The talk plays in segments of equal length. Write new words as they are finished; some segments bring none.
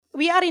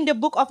we are in the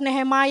book of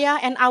Nehemiah,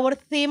 and our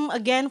theme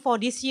again for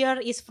this year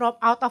is from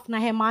out of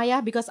Nehemiah,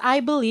 because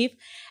I believe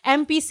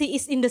MPC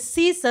is in the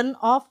season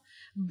of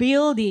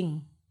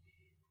building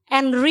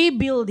and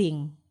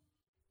rebuilding.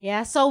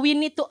 Yeah, so we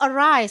need to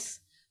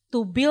arise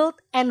to build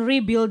and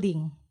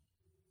rebuilding.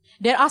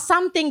 There are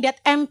something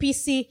that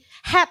MPC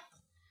had,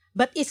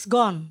 but it's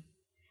gone.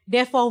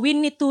 Therefore, we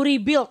need to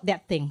rebuild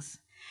that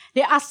things.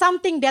 There are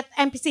something that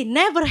MPC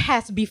never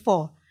has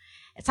before.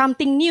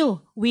 Something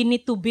new, we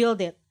need to build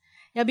it.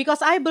 Yeah,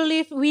 because I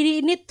believe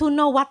we need to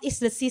know what is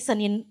the season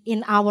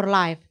in our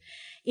life,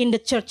 in the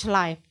church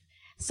life.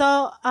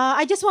 So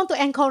I just want to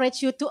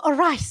encourage you to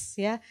arise.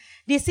 Yeah,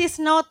 this is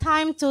no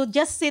time to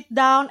just sit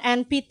down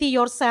and pity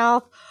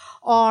yourself,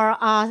 or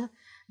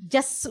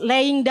just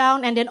laying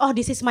down and then, oh,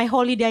 this is my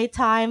holiday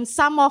time.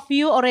 Some of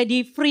you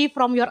already free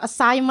from your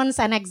assignments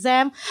and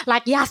exam,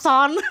 like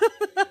Yason.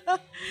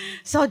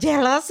 So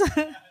jealous.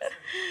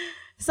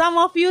 Some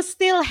of you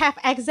still have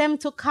exam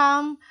to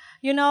come,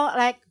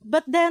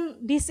 but then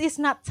this is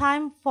not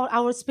time for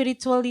our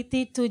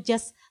spirituality to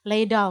just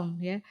lay down,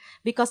 yeah?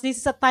 Because this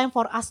is a time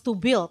for us to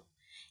build.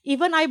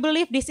 Even I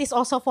believe this is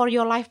also for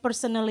your life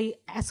personally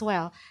as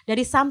well. There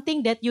is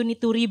something that you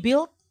need to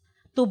rebuild,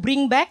 to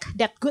bring back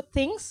that good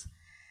things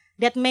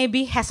that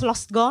maybe has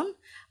lost gone,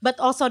 but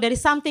also there is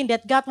something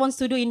that God wants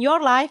to do in your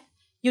life,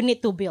 you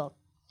need to build.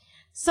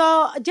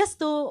 So just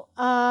to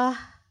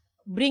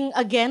bring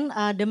again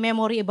the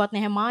memory about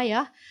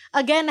Nehemiah.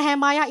 Again,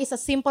 Nehemiah is a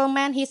simple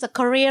man. He's a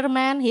career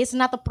man. He's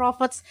not a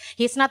prophet.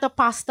 He's not a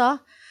pastor.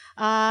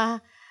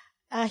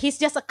 He's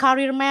just a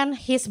career man.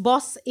 His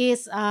boss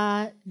is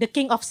the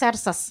king of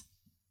Xerxes.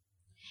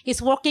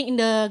 He's working in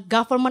the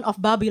government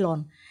of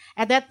Babylon.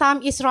 At that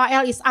time,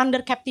 Israel is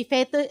under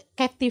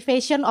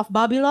captivation of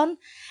Babylon,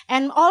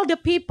 and all the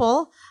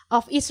people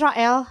of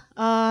Israel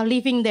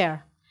living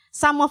there.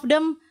 Some of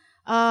them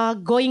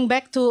going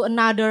back to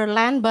another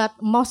land, but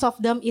most of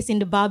them is in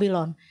the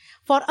Babylon.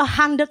 For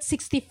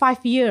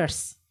 165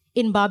 years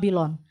in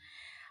Babylon.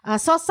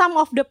 So some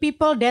of the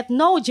people that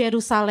know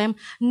Jerusalem,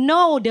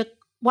 know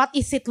what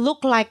is it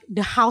look like,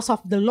 the house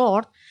of the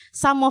Lord.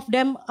 Some of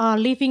them are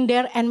living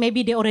there and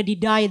maybe they already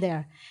died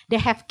there. They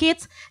have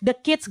kids. The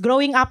kids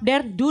growing up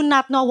there do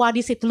not know what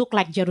is it look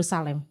like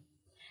Jerusalem.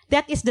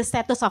 That is the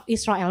status of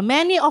Israel.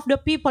 Many of the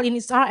people in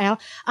Israel,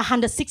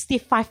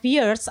 165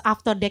 years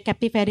after they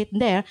captivated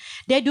there,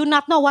 they do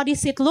not know what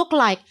does it look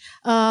like,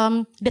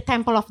 the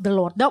temple of the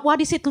Lord. What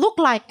does it look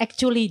like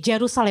actually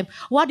Jerusalem?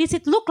 What does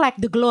it look like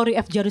the glory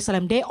of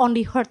Jerusalem? They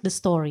only heard the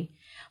story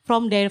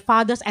from their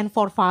fathers and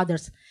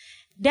forefathers.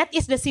 That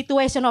is the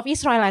situation of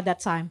Israel at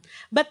that time.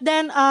 But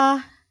then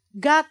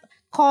God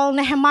called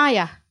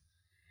Nehemiah.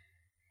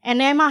 And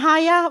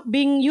Nehemiah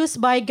being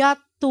used by God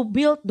to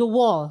build the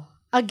wall.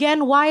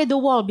 Again, why the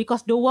wall?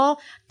 Because the wall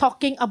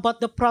talking about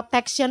the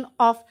protection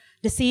of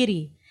the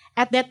city.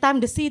 At that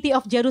time, the city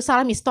of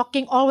Jerusalem is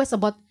talking always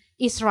about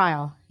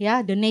Israel,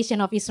 yeah, the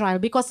nation of Israel,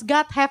 because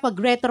God have a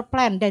greater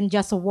plan than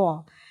just a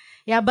wall.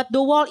 Yeah, but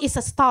the wall is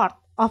a start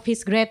of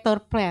his greater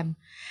plan.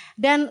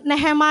 Then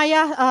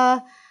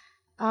Nehemiah,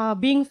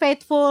 being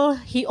faithful,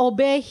 he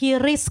obeyed, he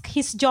risked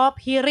his job,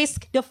 he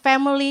risked his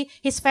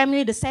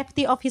family, the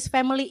safety of his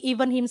family,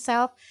 even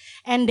himself,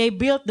 and they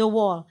built the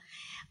wall.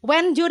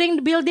 When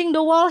during building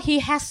the wall, he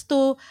has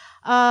to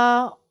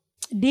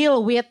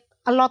deal with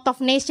a lot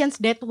of nations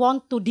that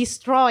want to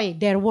destroy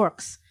their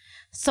works.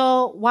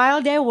 So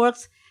while they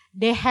works,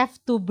 they have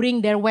to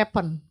bring their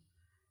weapon.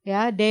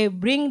 Yeah, they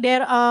bring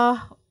their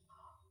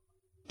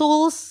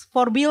tools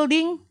for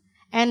building,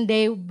 and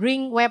they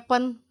bring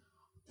weapon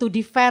to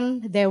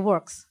defend their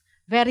works.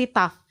 Very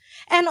tough.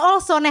 And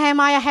also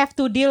Nehemiah have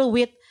to deal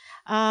with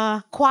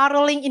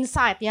quarreling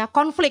inside, yeah,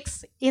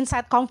 conflicts,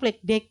 inside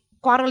conflict. They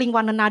quarreling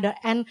one another,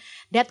 and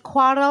that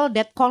quarrel,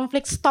 that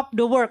conflict stopped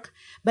the work.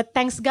 But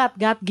thanks God,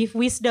 God give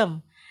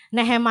wisdom.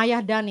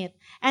 Nehemiah done it.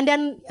 And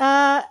then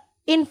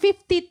in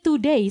 52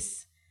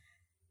 days,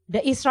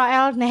 the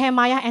Israel,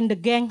 Nehemiah and the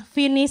gang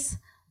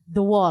finished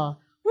the wall.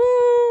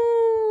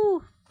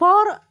 Woo!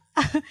 For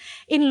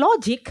in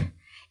logic,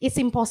 it's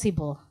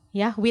impossible,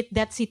 yeah, with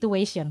that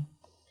situation.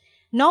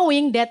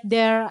 Knowing that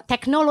their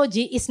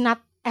technology is not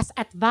as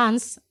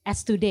advanced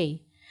as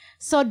today.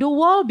 So the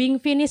wall being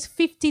finished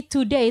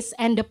 52 days,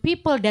 and the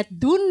people that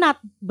do not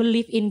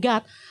believe in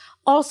God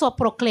also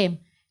proclaim,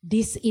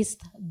 this is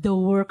the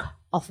work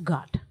of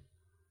God.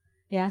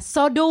 Yeah,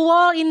 so the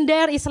wall in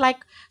there is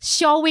like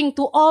showing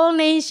to all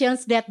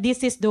nations that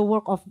this is the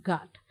work of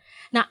God.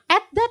 Now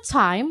at that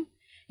time,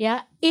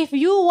 yeah, if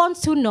you want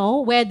to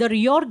know whether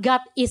your God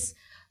is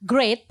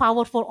great,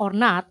 powerful or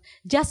not,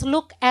 just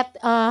look at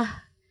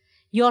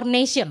your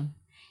nation.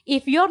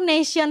 If your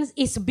nation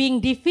is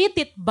being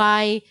defeated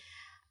by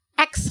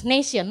X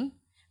nation,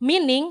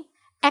 meaning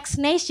X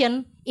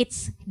nation,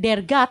 it's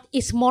their God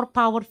is more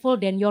powerful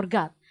than your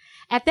God.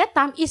 At that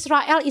time,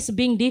 Israel is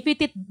being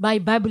defeated by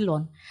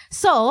Babylon.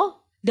 So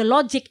the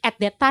logic at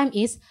that time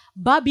is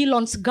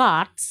Babylon's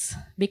gods,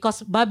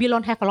 because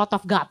Babylon have a lot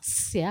of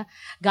gods, yeah,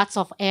 gods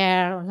of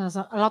air,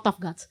 a lot of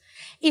gods,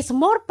 is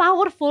more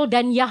powerful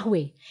than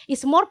Yahweh.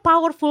 Is more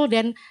powerful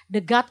than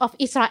the God of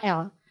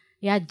Israel,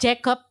 yeah,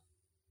 Jacob,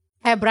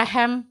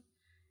 Abraham,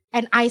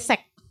 and Isaac,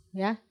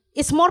 yeah.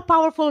 It's more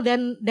powerful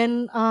than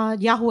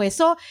Yahweh.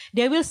 So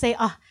they will say,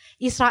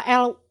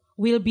 Israel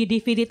will be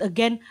defeated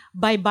again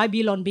by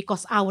Babylon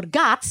because our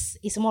gods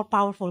is more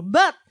powerful.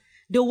 But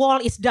the wall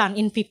is done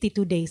in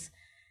 52 days.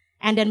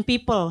 And then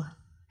people,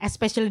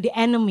 especially the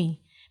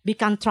enemy,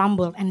 become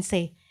trembled and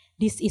say,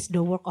 this is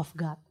the work of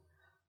God.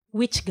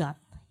 Which God?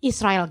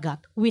 Israel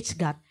God. Which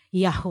God?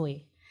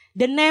 Yahweh.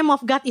 The name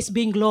of God is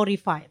being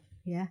glorified.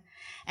 Yeah.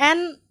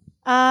 And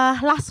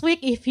last week,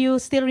 if you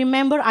still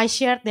remember, I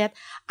shared that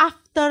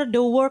after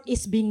the work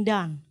is being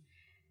done,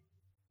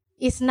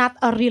 it's not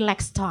a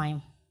relaxed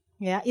time.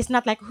 Yeah, it's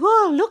not like,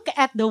 whoa, look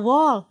at the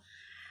wall.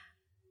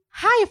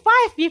 High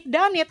five, we've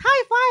done it.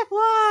 High five,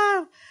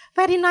 wow.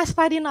 Very nice,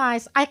 very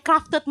nice. I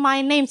crafted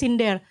my names in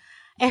there.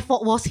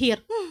 Effort was here.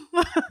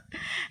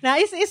 Now,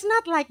 it's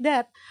not like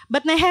that.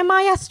 But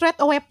Nehemiah straight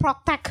away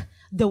protect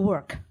the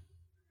work.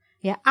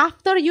 Yeah,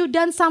 after you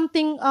done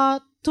something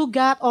to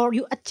God or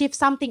you achieve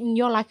something in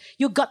your life,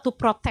 you got to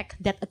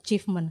protect that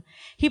achievement.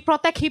 He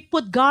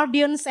put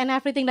guardians and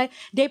everything, like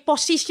they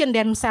position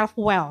themselves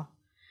well.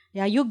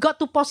 Yeah, you got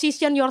to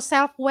position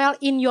yourself well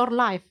in your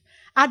life.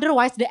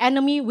 Otherwise, the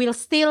enemy will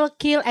still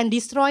kill and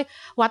destroy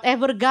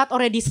whatever God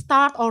already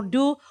start or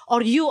do,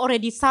 or you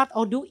already start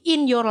or do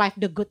in your life,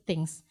 the good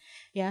things.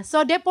 Yeah,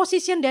 so they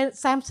position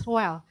themselves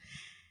well.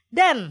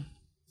 Then,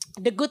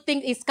 the good thing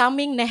is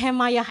coming,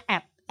 Nehemiah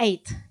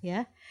 8.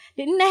 Yeah,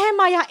 in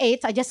Nehemiah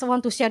 8, I just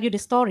want to share you the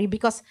story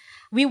because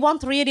we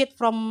won't read it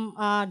from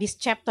this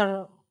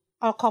chapter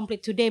all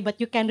complete today, but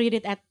you can read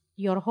it at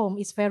your home.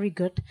 It's very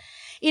good.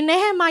 In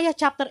Nehemiah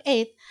chapter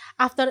 8,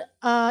 after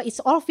it's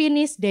all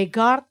finished, they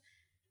guard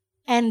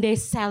and they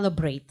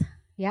celebrate.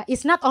 Yeah,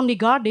 it's not only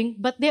guarding,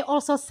 but they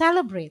also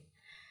celebrate.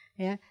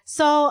 Yeah.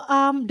 So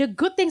the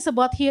good things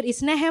about here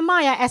is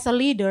Nehemiah as a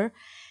leader,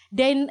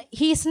 then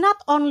he is not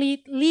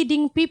only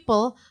leading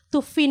people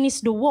to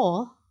finish the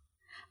wall,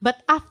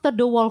 but after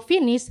the wall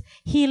finished,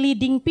 he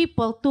leading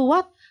people to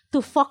what?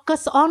 To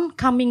focus on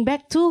coming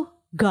back to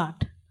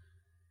God.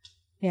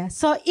 Yeah.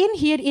 So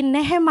in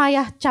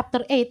Nehemiah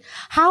chapter 8,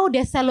 how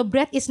they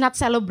celebrate is not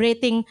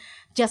celebrating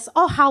just,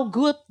 how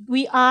good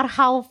we are,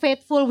 how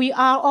faithful we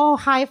are,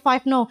 high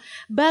five, no.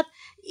 But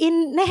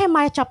in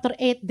Nehemiah chapter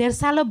 8, their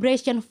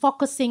celebration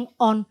focusing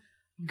on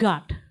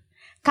God.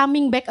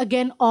 Coming back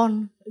again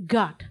on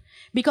God.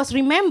 Because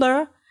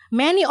remember,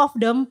 many of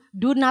them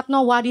do not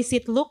know what is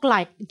it look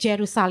like,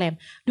 Jerusalem.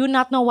 Do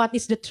not know what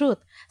is the truth.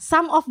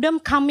 Some of them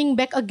coming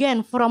back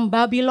again from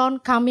Babylon,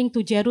 coming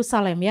to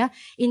Jerusalem, yeah.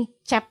 In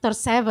chapter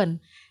 7,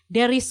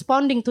 they're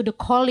responding to the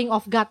calling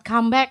of God.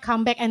 Come back,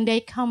 and they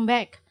come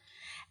back.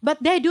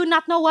 But they do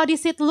not know what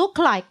does it look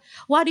like.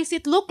 What does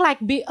it look like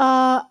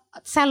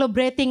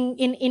celebrating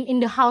in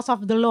the house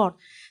of the Lord?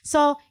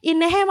 So in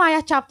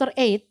Nehemiah chapter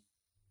 8,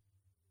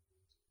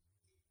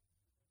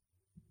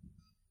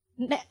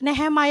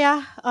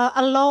 Nehemiah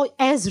allowed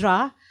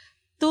Ezra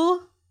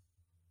to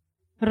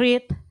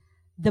read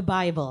the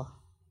Bible.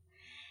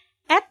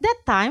 At that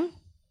time,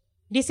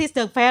 this is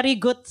the very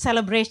good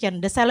celebration.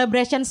 The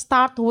celebration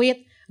starts with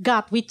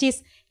God, which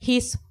is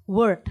His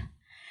Word.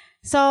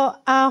 So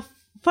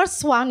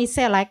first one is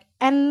say like,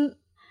 and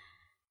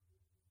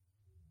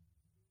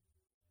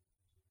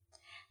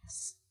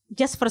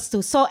just verse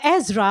 2. So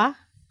Ezra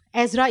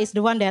is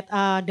the one that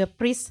the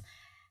priest,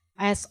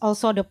 as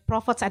also the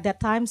prophets at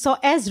that time. So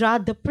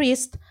Ezra, the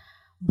priest,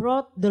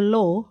 brought the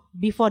law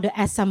before the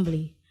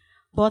assembly,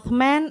 both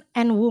men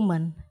and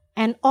women,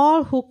 and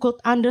all who could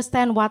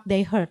understand what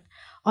they heard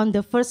on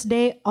the first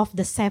day of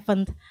the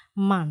 7th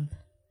month.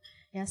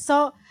 Yeah,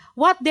 so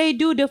what they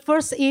do, the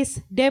first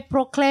is they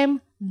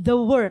proclaim the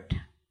word.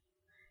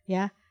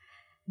 Yeah.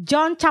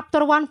 John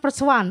chapter 1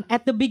 verse 1,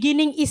 at the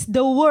beginning is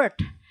the word,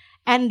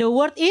 and the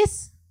word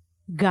is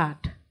God.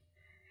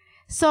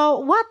 So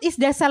what is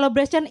the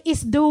celebration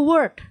is the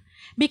word.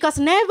 Because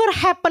never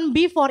happened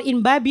before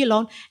in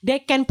Babylon, they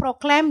can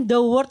proclaim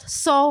the word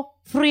so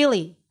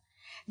freely.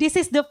 This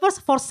is the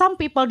first, for some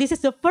people, this is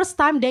the first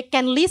time they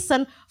can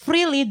listen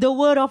freely the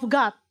word of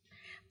God.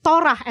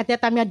 Torah at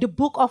that time, the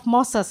book of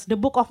Moses. The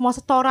book of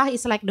Moses, Torah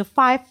is like the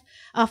 5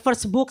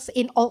 first books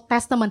in Old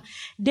Testament.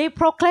 They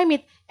proclaim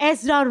it.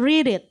 Ezra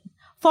read it.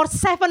 For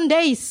 7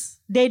 days,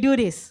 they do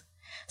this.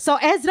 So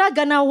Ezra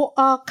gonna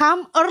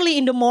come early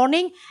in the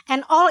morning,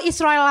 and all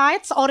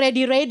Israelites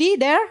already ready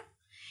there.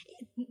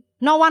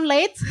 No one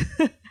late.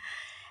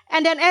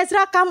 And then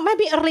Ezra come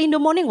maybe early in the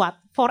morning, what?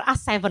 For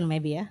us 7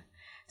 maybe, yeah.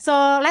 So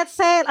let's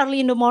say early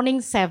in the morning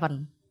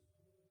 7.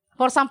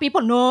 For some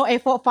people, no,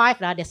 5,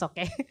 that's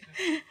okay.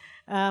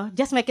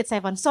 Just make it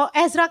 7. So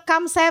Ezra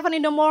comes 7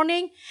 in the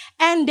morning,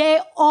 and they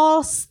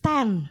all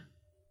stand.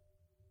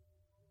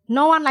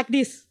 No one like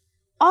this.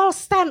 All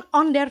stand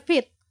on their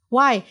feet.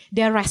 Why?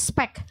 They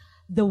respect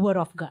the word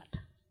of God.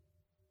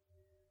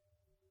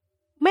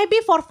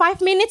 Maybe for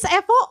 5 minutes,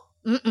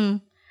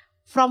 Evo?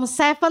 From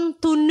 7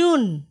 to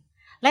noon.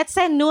 Let's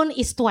say noon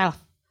is 12.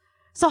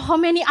 So how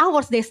many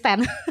hours they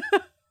stand?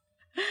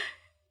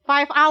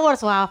 5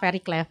 hours. Wow, very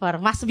clever.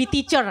 Must be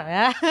teacher.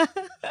 Yeah.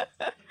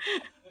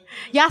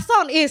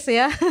 Yason is,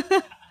 yeah.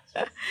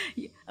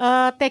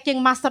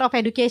 Taking Master of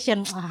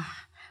Education.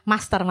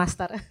 Master.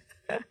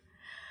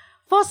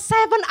 For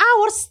 7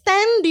 hours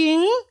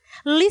standing,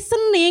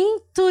 listening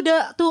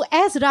to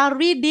Ezra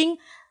reading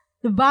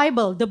the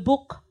Bible, the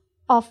book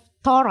of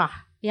Torah.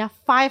 Yeah,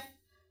 5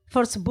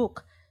 first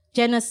book.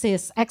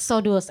 Genesis,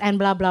 Exodus, and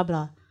blah, blah,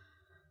 blah.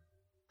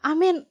 I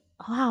mean,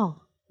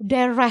 wow,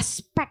 they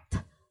respect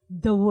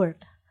the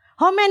word.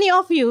 How many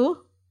of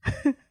you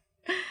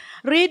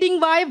reading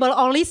Bible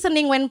or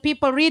listening when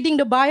people reading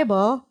the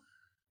Bible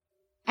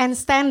and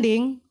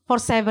standing for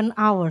 7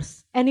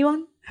 hours?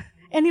 Anyone?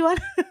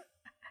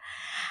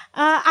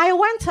 I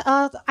went,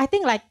 I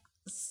think like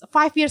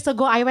 5 years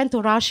ago, I went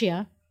to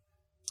Russia.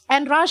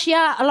 And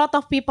Russia, a lot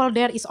of people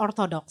there is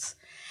Orthodox.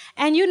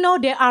 And you know,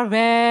 they are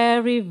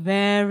very,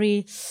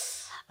 very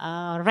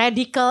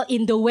radical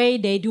in the way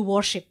they do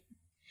worship.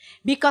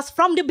 Because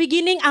from the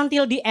beginning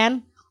until the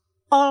end,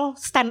 all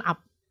stand up.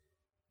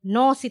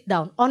 No sit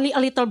down. Only a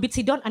little bit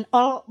sit down and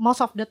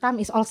most of the time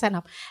is all stand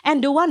up.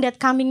 And the one that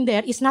coming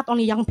there is not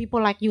only young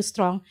people like you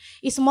strong,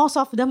 it's most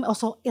of them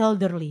also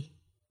elderly.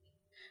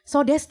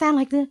 So they stand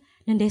like that,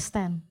 then they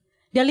stand.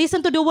 They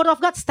listen to the word of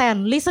God,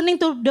 stand. Listening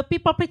to the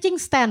people preaching,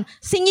 stand.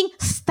 Singing,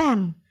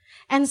 stand.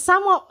 And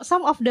some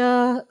of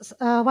the,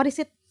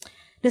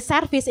 the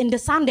service in the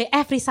Sunday,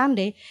 every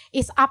Sunday,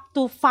 is up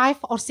to 5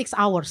 or 6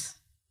 hours.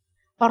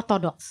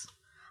 Orthodox.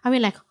 I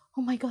mean like,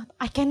 oh my God,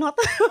 I cannot.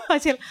 I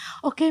said,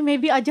 okay,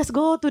 maybe I just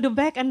go to the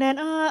back and then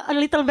a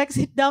little back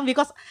sit down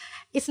because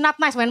it's not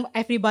nice when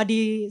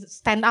everybody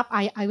stand up,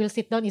 I will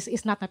sit down.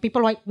 It's not nice.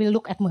 People will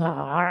look at me.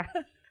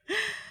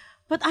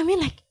 But I mean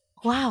like,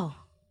 wow.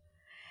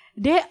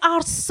 They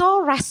are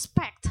so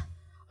respect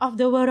of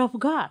the word of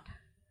God.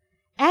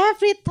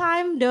 Every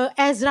time the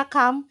Ezra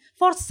come,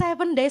 for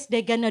 7 days,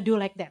 they're gonna do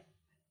like that.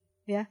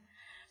 Yeah.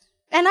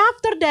 And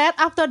after that,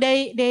 after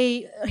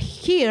they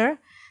hear,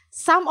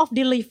 some of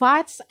the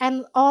Levites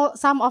and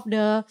some of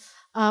the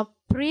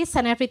priests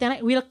and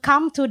everything will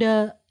come to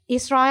the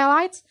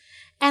Israelites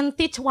and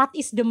teach what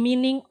is the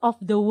meaning of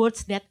the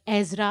words that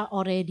Ezra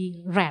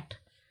already read.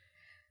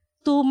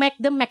 To make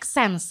them make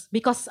sense.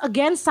 Because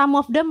again, some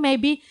of them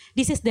maybe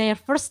this is their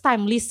first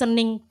time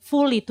listening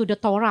fully to the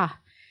Torah.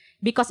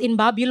 Because in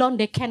Babylon,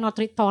 they cannot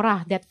read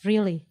Torah that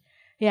freely.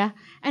 Yeah.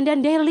 And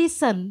then they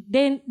listen.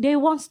 They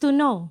want to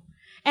know.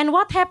 And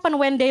what happened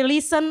when they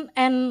listen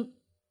and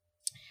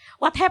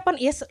what happened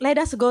is, let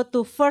us go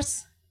to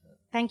verse,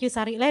 thank you,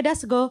 Sari. Let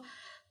us go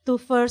to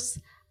verse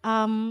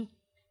 9.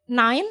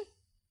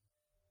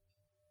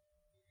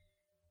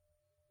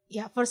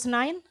 Yeah, verse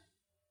 9.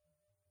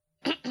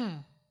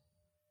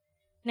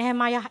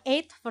 Nehemiah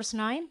 8, verse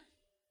 9.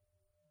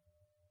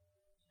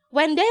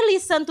 When they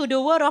listen to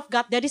the word of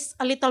God, there is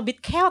a little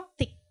bit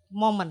chaotic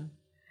moment.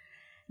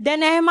 Then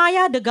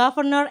Nehemiah, the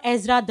governor,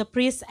 Ezra, the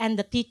priest, and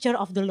the teacher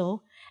of the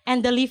law,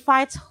 and the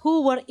Levites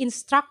who were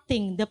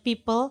instructing the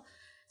people,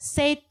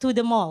 said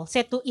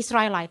to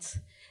Israelites,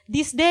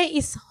 this day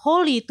is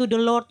holy to the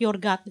Lord your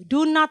God.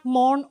 Do not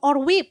mourn or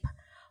weep.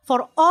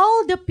 For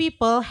all the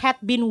people had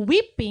been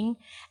weeping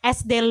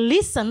as they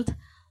listened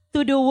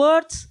to the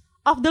words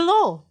of the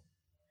law.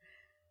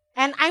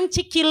 And I'm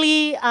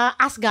cheekily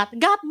asked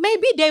God,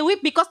 maybe they weep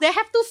because they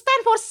have to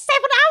stand for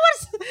 7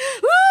 hours.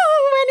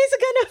 When is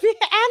it going to be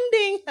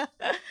ending?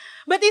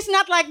 But it's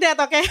not like that,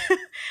 okay?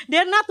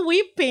 They're not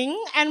weeping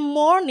and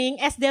mourning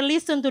as they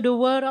listen to the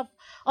word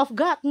of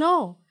God,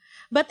 no.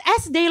 But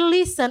as they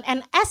listen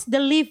and as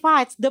the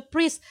Levites, the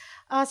priests,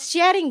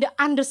 sharing the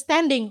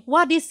understanding,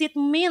 what does it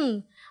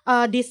mean,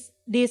 this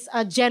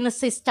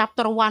Genesis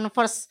chapter 1,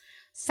 verse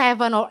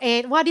 7 or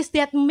 8. What does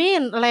that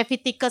mean,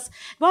 Leviticus?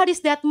 What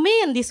does that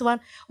mean, this one?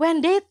 When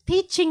they're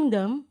teaching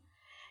them,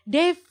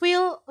 they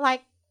feel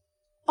like,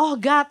 oh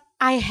God,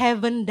 I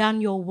haven't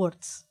done your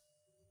words.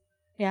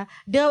 Yeah.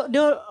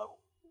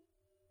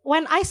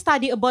 When I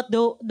study about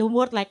the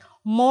word like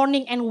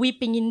mourning and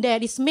weeping in there,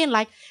 it means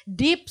like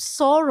deep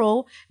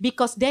sorrow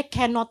because they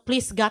cannot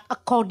please God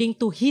according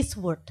to His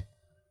word.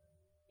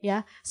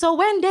 Yeah. So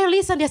when they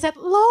listen, they said,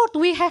 Lord,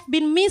 we have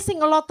been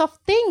missing a lot of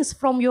things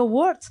from your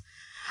words.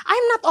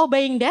 I'm not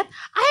obeying that.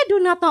 I do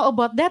not know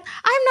about that.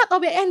 I'm not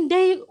obeying. And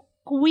they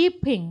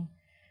weeping.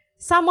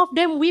 Some of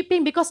them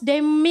weeping because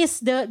they miss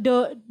the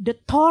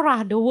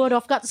Torah, the word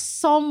of God,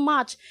 so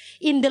much.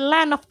 In the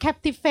land of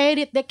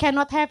captivity, they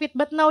cannot have it.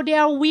 But now they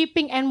are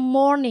weeping and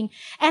mourning.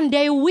 And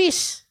they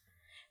wish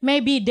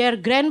maybe their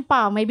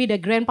grandpa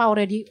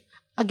already,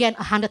 again,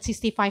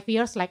 165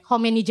 years, like how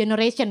many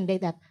generations they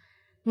that?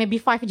 Maybe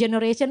 5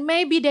 generations.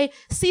 Maybe their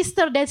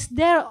sister that's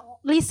there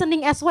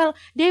listening as well.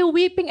 They're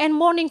weeping and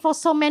mourning for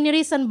so many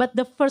reasons. But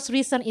the first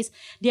reason is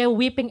they're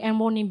weeping and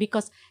mourning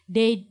because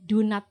they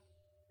do not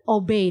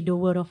obey the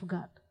word of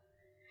God.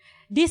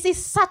 This is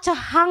such a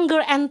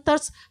hunger and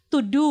thirst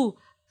to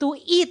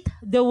eat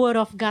the word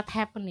of God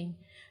happening.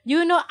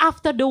 You know,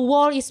 after the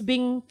wall is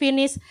being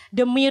finished,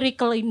 the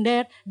miracle in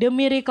there, the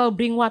miracle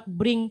bring what?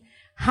 Bring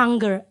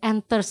hunger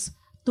and thirst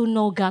to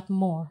know God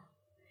more.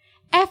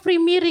 Every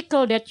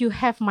miracle that you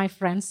have, my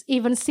friends,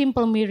 even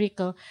simple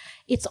miracle,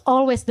 it's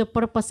always the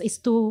purpose is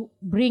to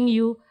bring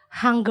you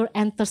hunger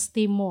and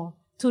thirsty more,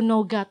 to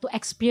know God, to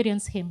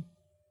experience Him.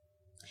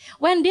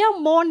 When they are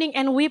mourning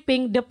and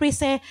weeping, the priest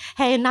say,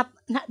 hey,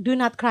 do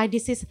not cry.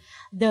 This is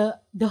the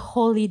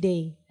holy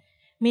day.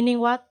 Meaning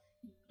what?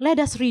 Let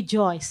us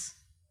rejoice.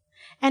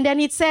 And then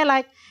it say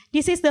like,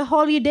 this is the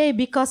holy day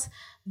because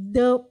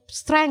the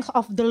strength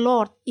of the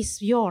Lord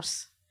is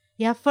yours.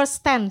 Yeah, verse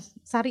 10.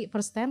 Sorry,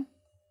 verse 10.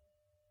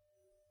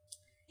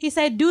 He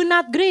said, do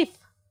not grieve.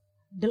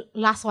 The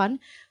last one.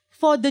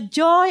 For the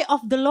joy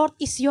of the Lord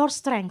is your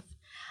strength.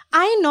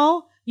 I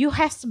know you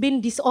have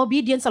been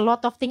disobedient a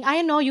lot of things.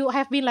 I know you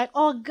have been like,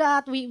 oh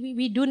God,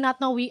 we do not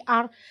know we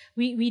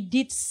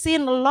did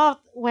sin a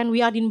lot when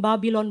we are in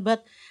Babylon.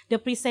 But the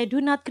priest said,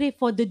 do not grieve,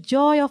 for the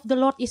joy of the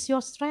Lord is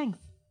your strength.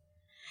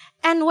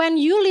 And when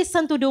you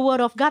listen to the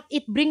word of God,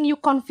 it brings you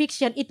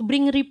conviction, it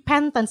brings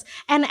repentance.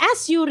 And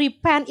as you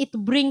repent, it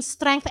brings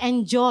strength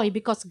and joy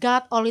because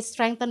God always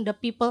strengthens the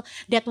people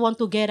that want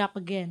to get up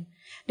again.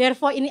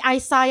 Therefore, in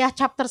Isaiah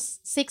chapter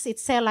 6, it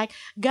says like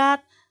God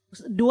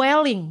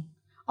dwelling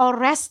or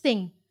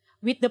resting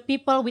with the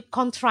people with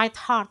contrite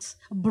hearts,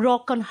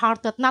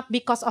 broken-hearted, not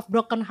because of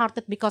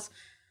broken-hearted, because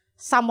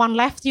someone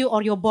left you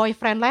or your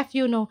boyfriend left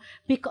you, no,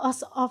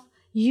 because of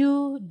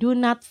you do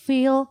not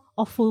feel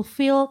or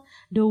fulfill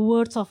the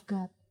words of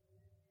God.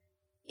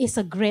 It's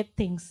a great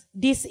thing.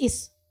 This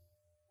is,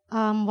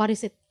 what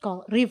is it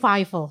called?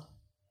 Revival.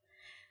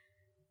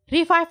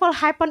 Revival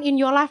happen in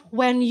your life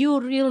when you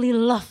really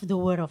love the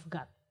word of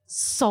God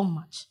so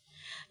much.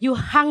 You're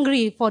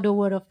hungry for the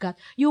word of God.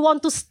 You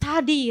want to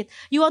study it.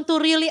 You want to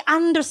really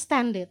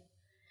understand it.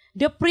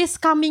 The priest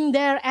coming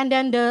there and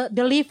then the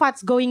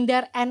Levites going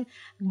there and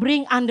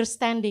bring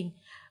understanding.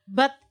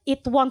 But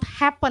it won't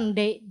happen,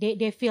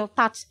 they feel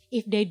touched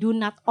if they do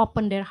not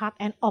open their heart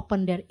and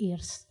open their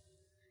ears.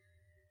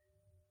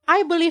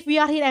 I believe we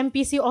are here at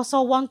MPC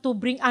also want to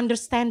bring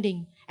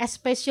understanding,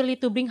 especially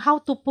to bring how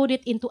to put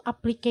it into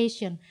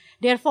application.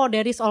 Therefore,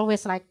 there is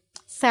always like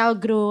cell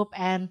group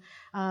and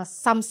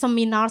some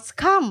seminars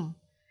come.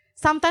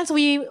 Sometimes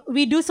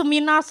we do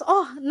seminars,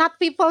 not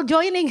people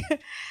joining.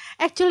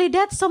 Actually,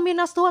 that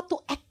seminars to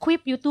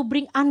equip you to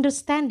bring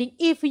understanding.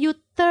 If you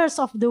thirst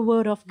of the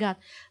word of God,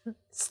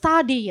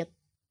 study it.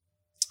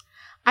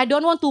 I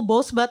don't want to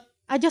boast, but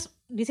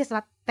this is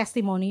a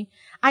testimony.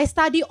 I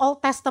study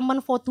Old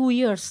Testament for 2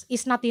 years.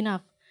 It's not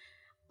enough.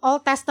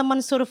 Old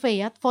Testament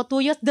survey for 2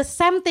 years. The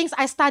same things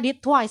I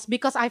studied twice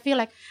because I feel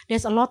like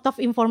there's a lot of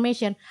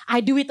information.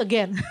 I do it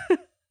again.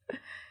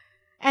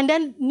 And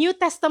then New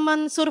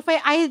Testament survey,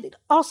 I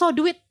also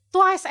do it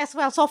twice as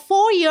well. So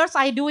 4 years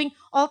I doing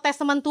Old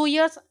Testament 2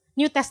 years,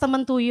 New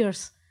Testament 2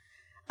 years.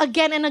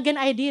 Again and again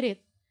I did it.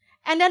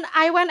 And then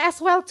I went as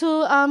well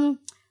to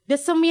the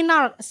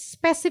seminar,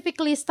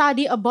 specifically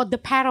study about the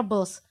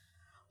parables.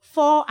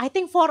 For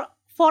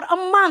a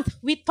month,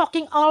 we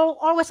talking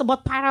always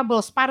about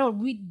parables.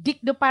 We dig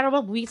the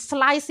parable, we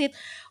slice it,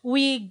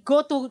 we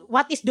go to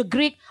what is the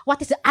Greek,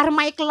 what is the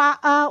Aramaic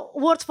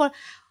words for,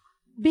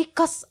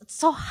 because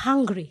so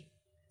hungry,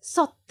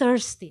 so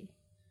thirsty.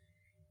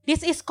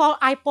 This is called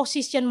I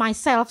position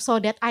myself so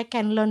that I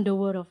can learn the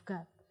word of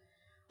God.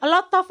 A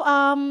lot of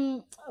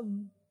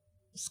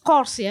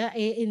course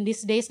in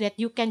these days that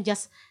you can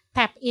just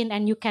tap in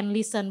and you can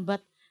listen,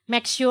 but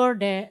make sure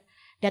that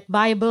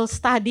Bible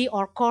study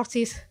or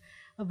courses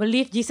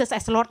believe Jesus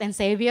as Lord and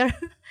Savior.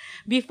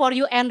 Before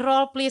you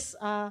enroll, please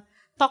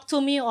talk to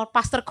me or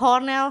Pastor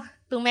Cornell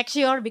to make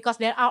sure, because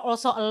there are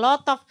also a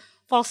lot of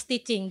false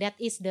teaching that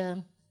is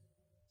the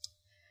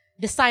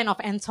sign of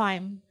end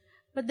time.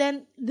 But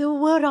then the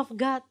word of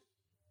God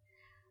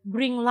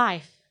bring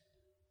life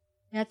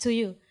to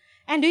you.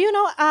 And do you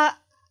know,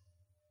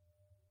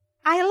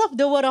 I love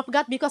the word of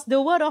God because the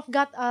word of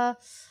God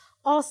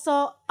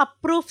also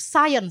approves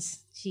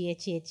science.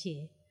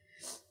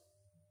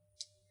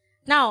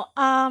 Now,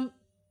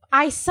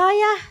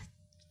 Isaiah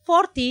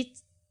 40,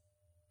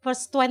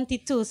 verse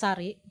 22,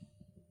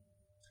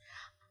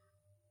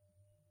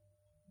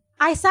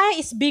 Isaiah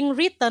is being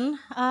written,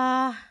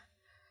 I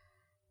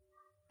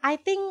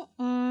think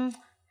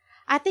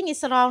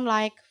it's around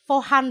like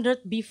 400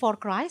 before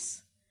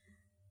Christ.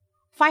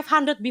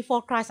 500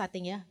 before Christ, I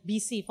think,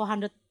 BC,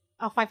 400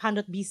 or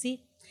 500 BC.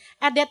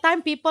 At that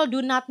time, people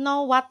do not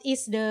know what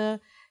is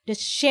the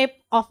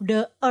shape of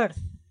the earth,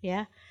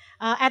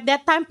 At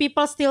that time,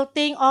 people still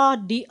think,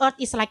 the earth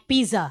is like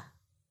pizza,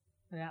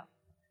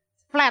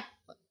 flat.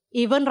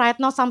 Even right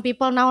now, some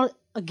people now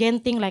again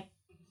think like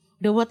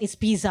the word is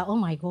pizza. Oh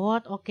my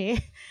God,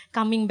 okay.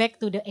 Coming back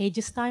to the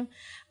ages time.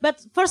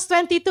 But verse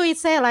 22, it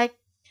says like,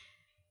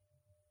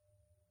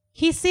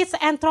 He sits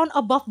enthroned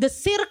above the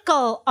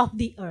circle of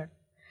the earth.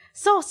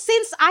 So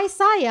since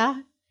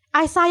Isaiah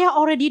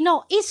already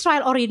know,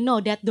 Israel already know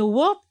that the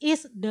world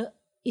is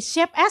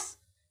shaped as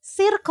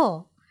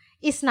circle.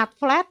 It's not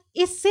flat,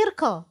 it's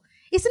circle.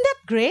 Isn't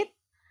that great?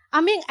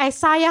 I mean,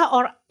 Isaiah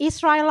or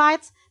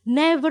Israelites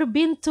never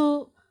been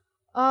to,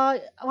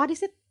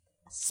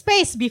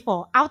 space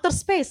before, outer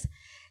space.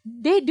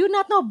 They do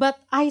not know, but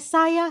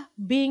Isaiah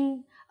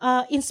being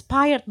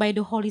inspired by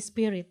the Holy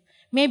Spirit.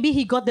 Maybe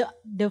he got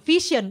the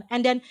vision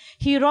and then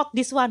he wrote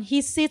this one.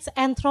 He sits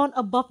enthroned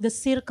above the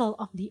circle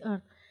of the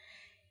earth.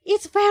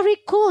 It's very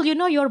cool,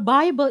 your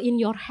Bible in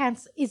your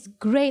hands is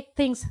great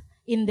things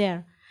in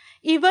there.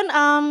 Even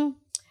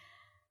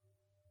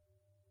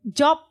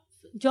Job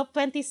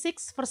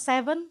 26 verse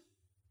 7.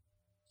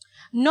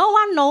 No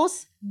one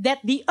knows that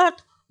the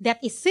earth that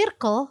is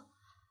circle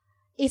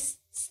is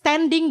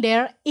standing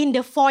there in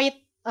the void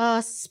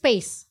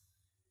space.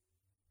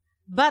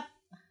 But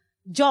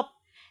Job,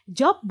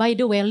 by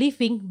the way,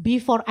 living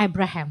before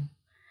Abraham.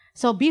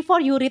 So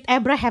before you read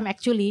Abraham,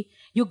 actually,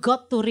 you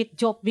got to read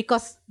Job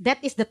because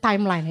that is the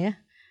timeline. Yeah.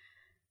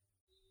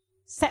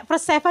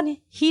 Verse 7,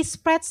 he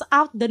spreads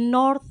out the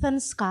northern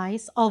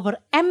skies over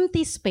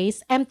empty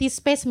space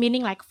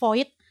meaning like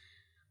void,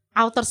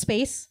 outer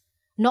space,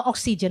 no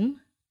oxygen.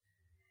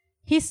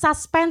 He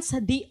suspends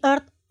the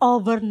earth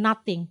over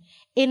nothing.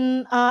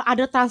 In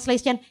other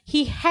translation,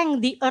 he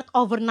hang the earth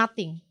over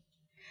nothing.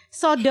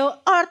 So the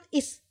earth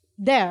is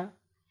there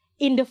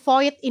in the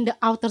void, in the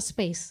outer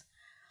space.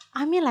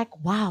 I mean, like,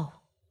 wow.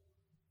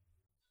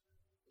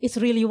 It's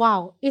really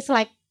wow. It's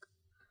like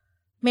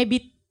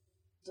maybe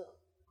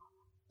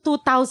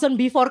 2000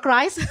 before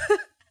Christ.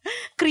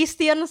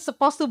 Christian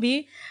supposed to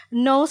be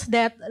knows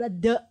that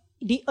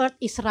the earth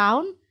is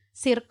round,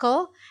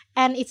 circle,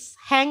 and it's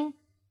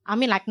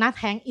not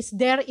hang, it's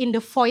there in the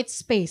void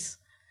space.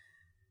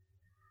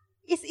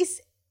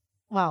 It's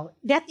wow,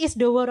 that is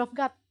the word of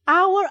God.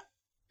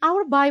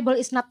 Our Bible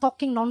is not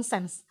talking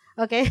nonsense,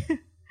 okay?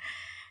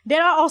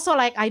 There are also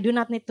I do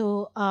not need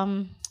to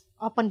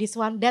open this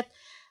one, that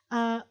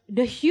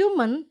the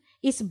human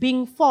is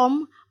being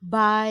formed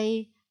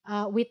by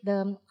with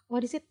the,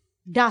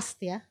 dust,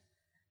 yeah?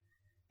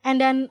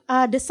 And then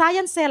the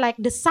science say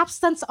the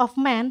substance of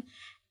man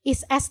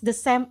is as the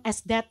same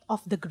as that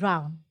of the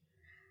ground.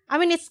 I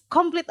mean, it's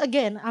complete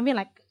again.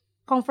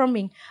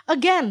 Confirming.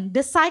 Again,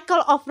 the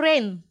cycle of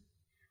rain,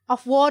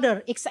 of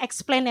water, is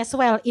explained as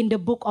well in the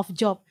book of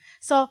Job.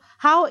 So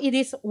how it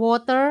is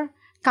water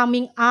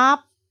coming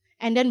up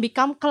and then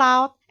become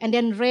cloud and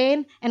then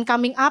rain and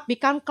coming up,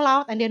 become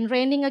cloud and then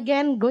raining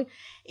again.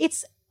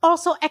 It's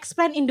also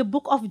explained in the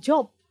book of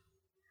Job.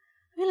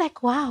 We're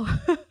wow.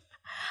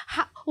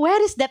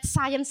 Where is that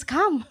science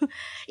come?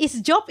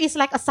 Is Job is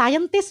like a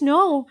scientist?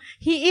 No.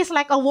 He is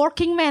like a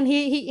working man.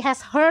 He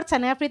has herds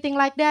and everything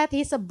like that.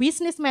 He's a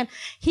businessman.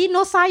 He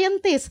no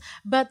scientist.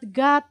 But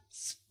God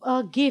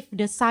give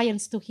the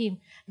science to him.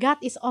 God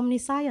is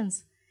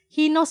omniscience.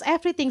 He knows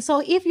everything.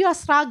 So if you are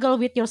struggle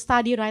with your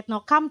study right now,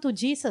 come to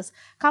Jesus.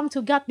 Come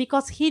to God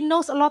because He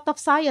knows a lot of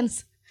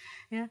science.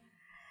 Yeah.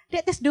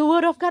 That is the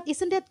word of God.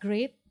 Isn't that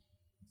great?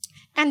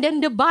 And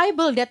then the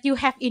Bible that you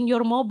have in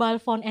your mobile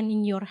phone and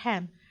in your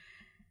hand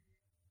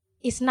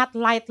is not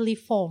lightly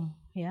formed.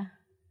 Yeah,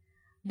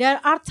 there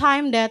are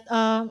times that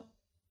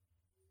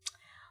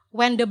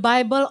when the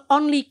Bible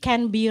only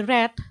can be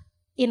read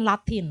in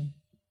Latin,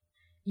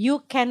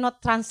 you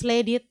cannot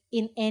translate it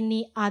in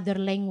any other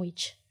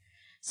language.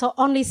 So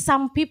only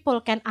some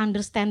people can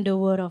understand the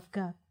word of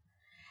God.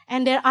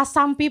 And there are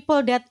some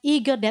people that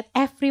eager that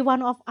every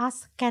one of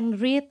us can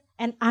read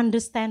and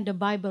understand the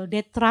Bible.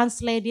 They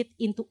translate it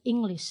into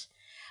English.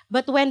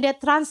 But when they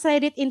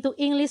translate it into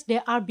English,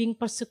 they are being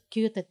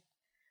persecuted.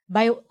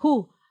 By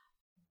who?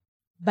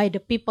 By the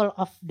people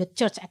of the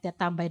church at that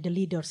time, by the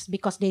leaders,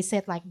 because they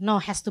said no,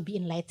 it has to be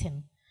in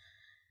Latin.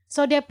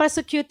 So they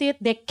persecuted,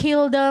 they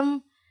killed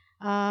them,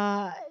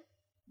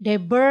 they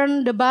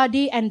burned the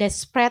body, and they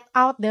spread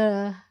out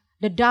the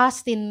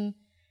dust in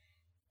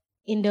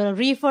the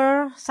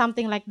river,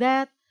 something like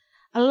that.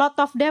 A lot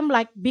of them,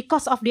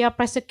 because of they are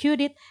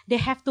persecuted, they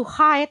have to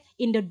hide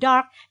in the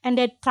dark, and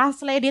they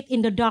translate it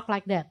in the dark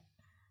like that.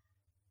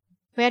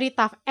 Very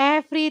tough.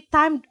 Every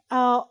time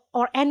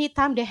or any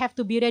time they have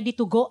to be ready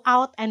to go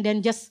out and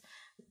then just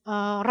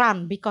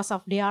run because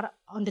of they are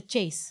on the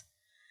chase.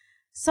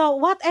 So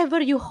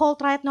whatever you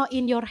hold right now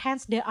in your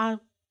hands, there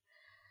are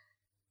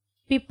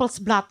people's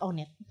blood on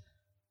it.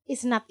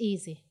 It's not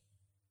easy.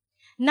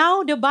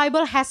 Now the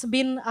Bible has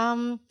been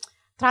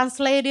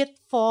translated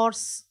for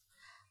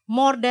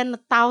more than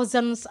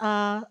 1,000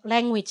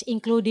 language,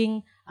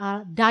 including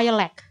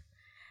dialect.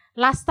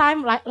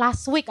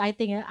 Last week, I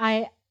think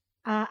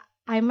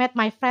I met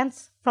my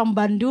friends from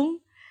Bandung,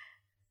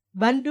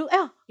 or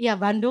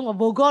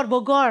Bogor,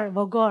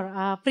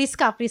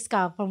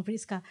 Priska from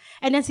Priska.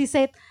 And then she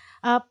said,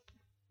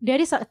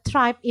 there is a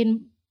tribe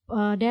in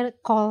there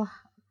called,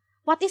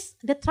 what is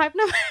the tribe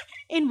name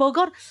in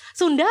Bogor?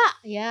 Sunda.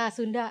 Yeah,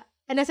 Sunda.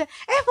 And I said,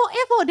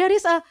 Evo, there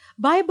is a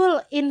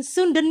Bible in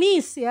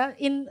Sundanese, yeah,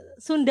 in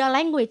Sunda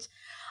language.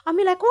 I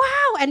mean,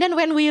 wow. And then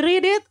when we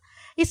read it,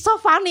 it's so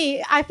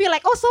funny. I feel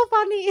so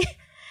funny.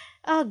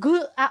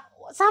 Good.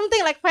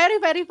 Something very,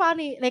 very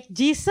funny.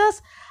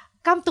 Jesus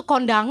come to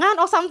kondangan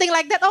or something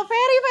like that. Oh,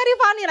 very, very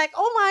funny.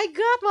 Oh my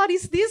God, what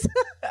is this?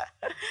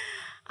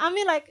 I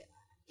mean, like,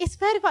 it's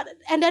very fun.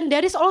 And then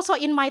there is also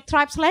in my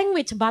tribe's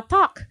language,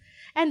 Batak.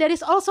 And there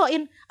is also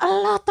in a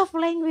lot of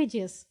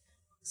languages.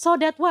 So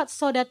that what?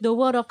 So that the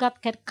word of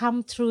God can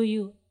come through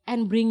you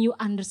and bring you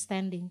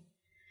understanding.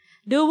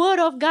 The word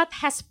of God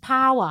has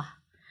power.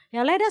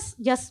 Now let us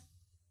just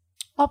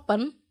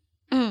open.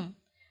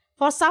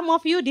 For some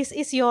of you, this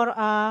is your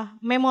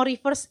memory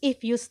verse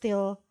if you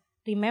still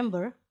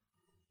remember.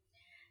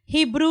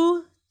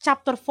 Hebrew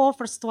chapter 4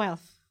 verse 12.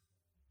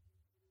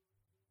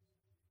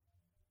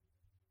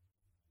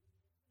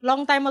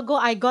 Long time ago,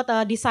 I got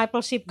a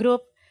discipleship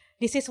group.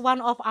 This is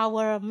one of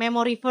our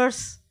memory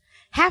verse.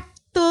 Have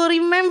to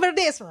remember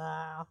this.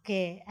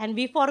 Okay. And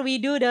before we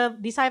do the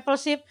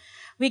discipleship,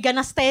 we're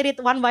gonna state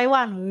it one by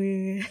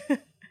one.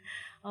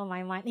 Oh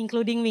my mind,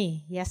 including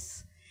me.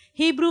 Yes.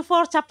 Hebrew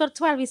 4 chapter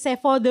 12, we say,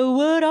 for the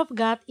word of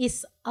God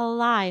is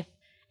alive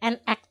and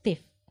active.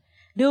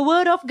 The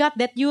word of God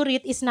that you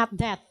read is not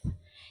dead.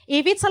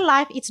 If it's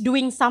alive, it's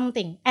doing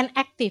something. And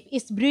active,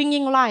 it's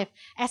bringing life.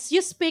 As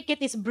you speak it,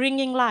 it's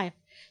bringing life.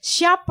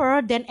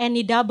 Sharper than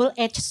any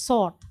double-edged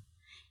sword.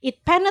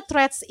 It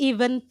penetrates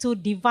even to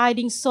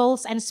dividing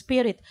souls and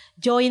spirit,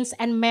 joints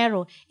and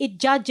marrow. It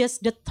judges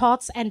the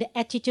thoughts and the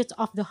attitudes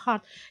of the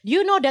heart. Do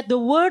you know that the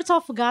words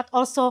of God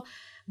also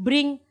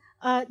bring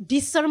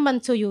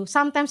discernment to you?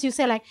 Sometimes you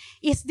say like,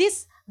 is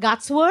this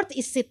God's word?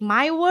 Is it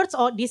my words?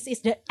 Or this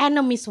is the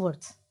enemy's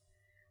words?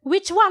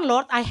 Which one,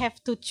 Lord, I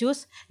have to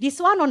choose? This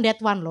one or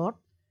that one, Lord?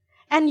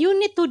 And you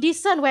need to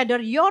discern whether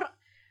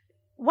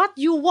what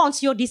you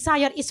want, your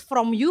desire is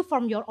from you,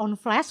 from your own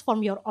flesh,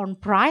 from your own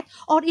pride,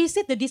 or is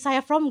it the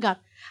desire from God?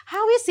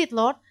 How is it,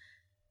 Lord?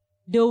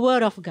 The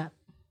word of God.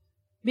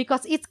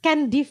 Because it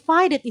can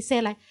divide it. It say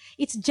like,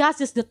 it's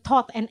just as the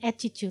thought and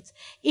attitudes.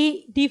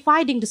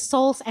 Dividing the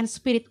souls and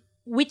spirit.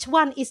 Which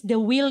one is the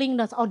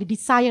willingness or the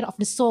desire of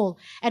the soul?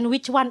 And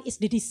which one is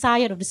the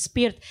desire of the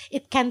spirit?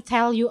 It can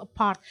tell you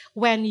apart.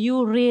 When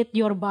you read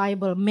your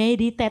Bible,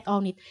 meditate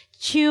on it,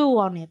 chew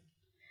on it.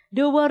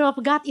 The word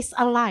of God is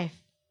alive.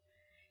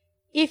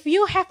 If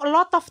you have a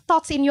lot of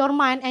thoughts in your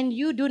mind and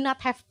you do not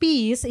have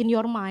peace in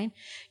your mind,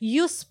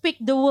 you speak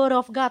the word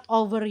of God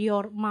over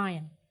your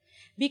mind.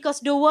 Because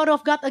the word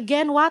of God,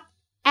 again, what?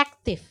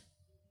 Active.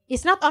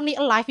 It's not only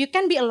alive. You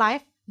can be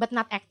alive, but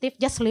not active.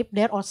 Just sleep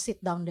there or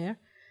sit down there.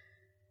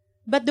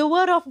 But the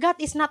word of God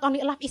is not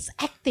only alive, it's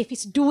active.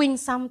 It's doing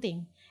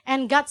something.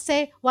 And God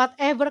say,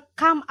 whatever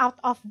come out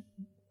of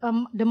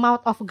the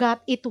mouth of God,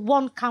 it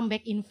won't come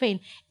back in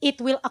vain.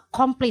 It will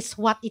accomplish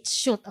what it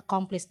should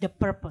accomplish, the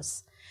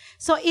purpose.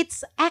 So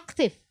it's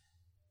active.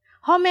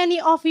 How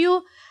many of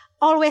you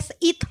always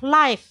eat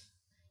life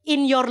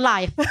in your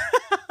life?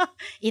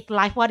 Eat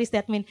life, what does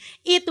that mean?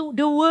 Eat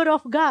the word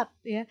of God.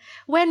 Yeah?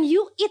 When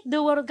you eat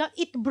the word of God,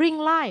 it brings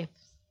life.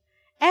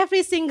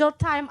 Every single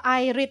time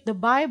I read the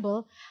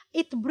Bible,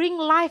 it brings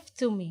life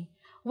to me.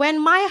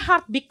 When my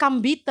heart become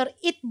bitter,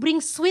 it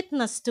brings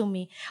sweetness to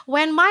me.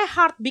 When my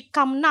heart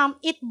become numb,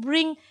 it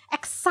brings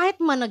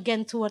excitement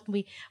again toward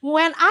me.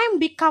 When I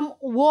become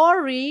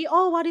worry,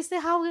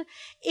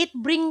 it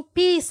brings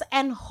peace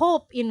and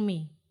hope in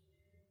me.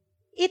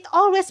 It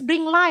always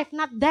brings life,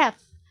 not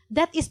death.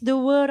 That is the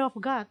word of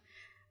God.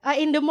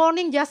 In the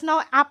morning, just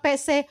now, Ape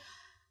say,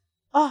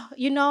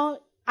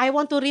 I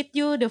want to read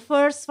you the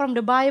verse from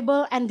the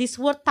Bible and this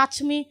word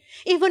touch me.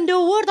 Even the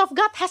word of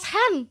God has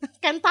hand,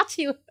 can touch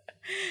you.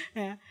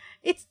 Yeah.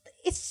 It's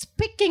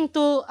speaking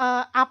to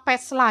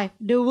Ape's life,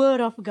 the word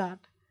of God.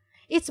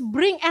 It's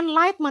bring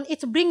enlightenment.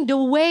 It's bring the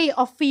way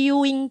of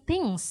viewing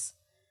things.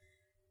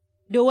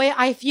 The way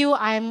I view,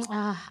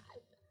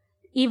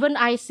 even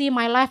I see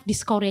my life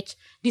discouraged.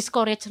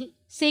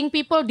 Seeing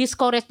people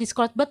discouraged.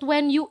 But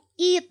when you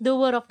eat the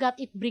word of God,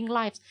 it bring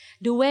life.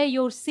 The way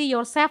you see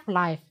yourself,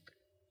 life.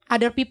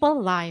 Other people,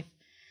 life.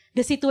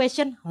 The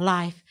situation,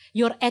 life.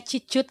 Your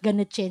attitude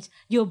gonna change.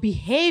 Your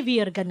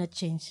behavior gonna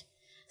change.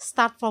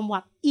 Start from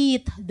what?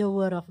 Eat the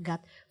word of God.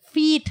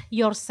 Feed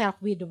yourself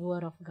with the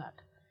word of God.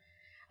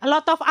 A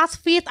lot of us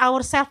feed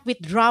ourselves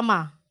with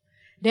drama.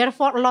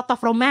 Therefore, a lot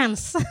of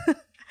romance.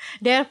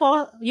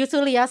 Therefore,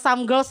 usually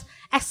some girls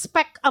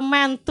expect a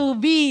man to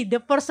be the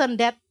person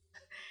that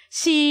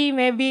she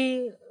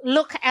maybe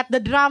look at the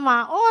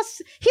drama. Oh,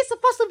 he's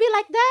supposed to be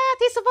like that.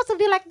 He's supposed to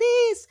be like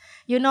this.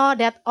 You know,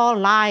 that all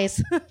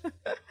lies.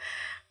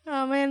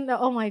 I mean,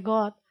 oh my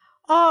God.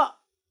 Oh,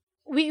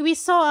 we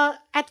saw an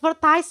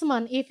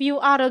advertisement. If you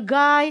are a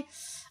guy,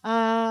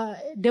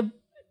 the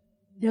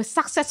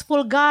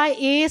successful guy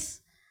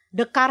is,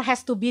 the car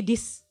has to be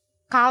this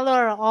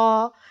color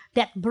or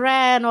that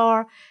brand,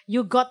 or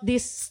you got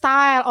this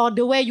style, or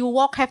the way you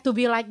walk have to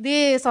be like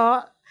this,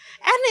 or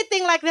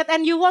anything like that.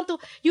 And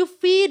you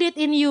feed it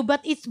in you,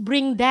 but it's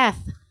bring death.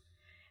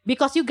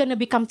 Because you're going to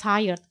become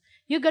tired.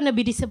 You're going to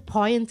be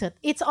disappointed.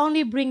 It's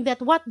only bring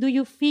that. What do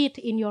you feed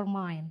in your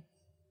mind?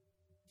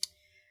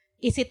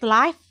 Is it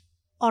life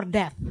or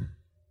death?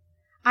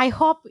 I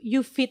hope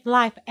you feed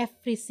life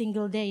every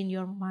single day in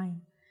your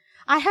mind.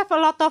 I have a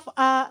lot of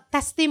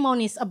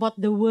testimonies about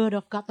the word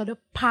of God, or the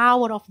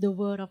power of the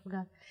word of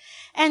God.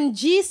 And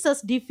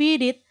Jesus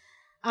defeated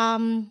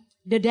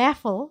the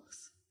devil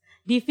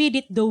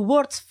defeated the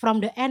words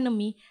from the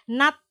enemy,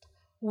 not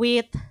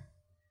with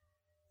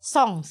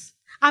songs.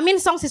 I mean,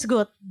 songs is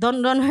good.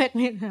 Don't make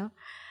me.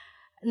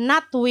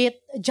 Not with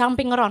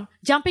jumping around.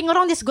 Jumping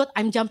around is good.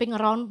 I'm jumping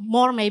around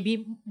more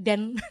maybe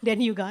than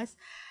you guys.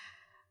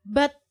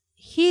 But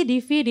he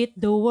defeated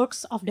the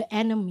works of the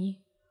enemy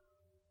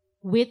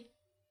with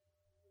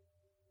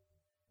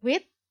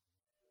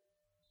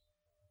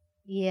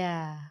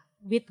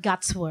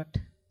God's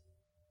word.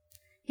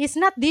 He's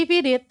not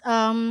defeated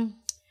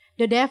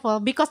the devil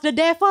because the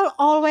devil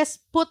always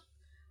put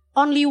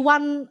only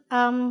one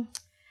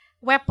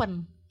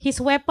weapon.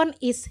 His weapon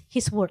is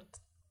his word.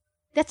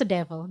 That's the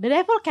devil. The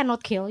devil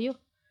cannot kill you.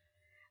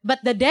 But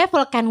the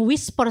devil can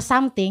whisper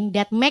something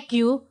that make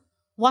you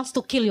wants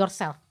to kill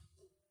yourself.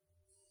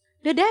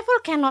 The devil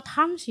cannot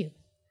harm you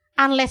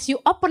unless you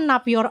open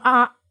up your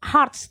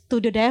hearts to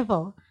the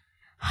devil.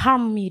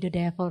 Harm me, the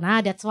devil.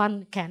 Nah, that's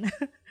one can.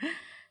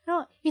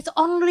 No, it's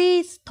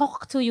only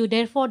talk to you.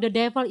 Therefore, the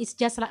devil is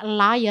just like a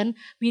lion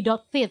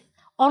without teeth,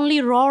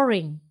 only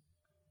roaring.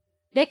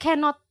 They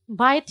cannot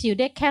bite you.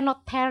 They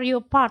cannot tear you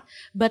apart.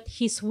 But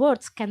his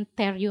words can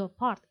tear you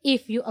apart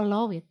if you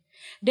allow it.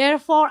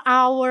 Therefore,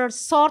 our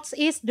sword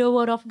is the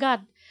word of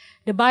God.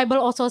 The Bible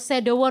also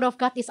said the word of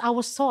God is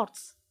our sword.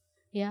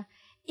 Yeah,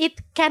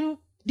 it can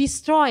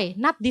destroy,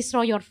 not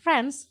destroy your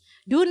friends.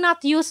 Do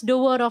not use the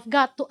word of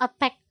God to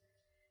attack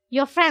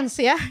your friends,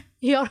 yeah,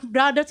 your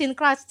brothers in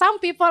Christ. Some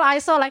people I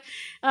saw like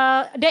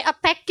they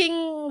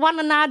attacking one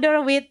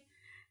another with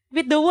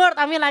the word.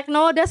 I mean, like,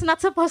 no, that's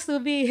not supposed to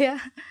be. Yeah.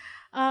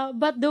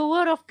 But the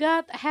word of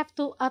God have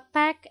to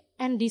attack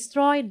and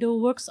destroy the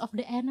works of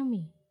the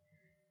enemy.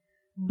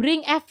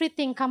 Bring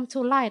everything come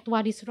to light.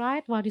 What is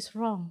right, what is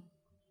wrong.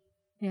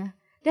 Yeah,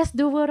 that's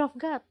the word of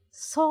God.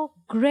 So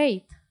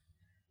great.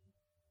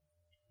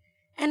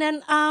 And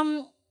then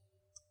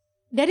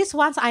there is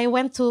once I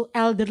went to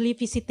elderly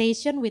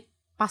visitation with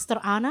Pastor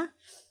Anna.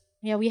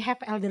 Yeah, we have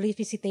elderly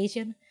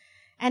visitation.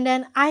 And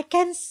then I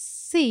can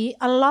see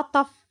a lot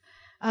of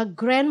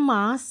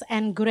grandmas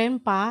and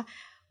grandpa,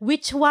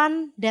 which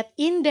one that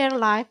in their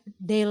life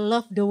they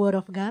love the word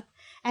of God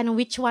and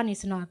which one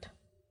is not.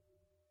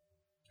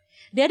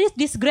 There is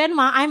this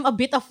grandma, I'm a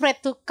bit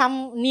afraid to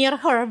come near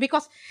her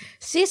because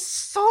she's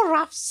so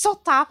rough, so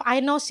tough. I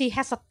know she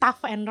has a tough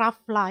and rough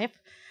life.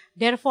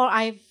 Therefore,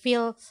 I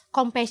feel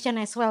compassion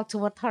as well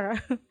toward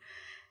her.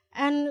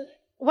 And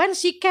when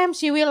she came,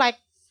 she will like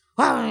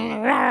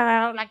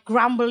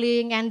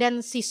grumbling, and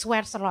then she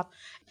swears a lot.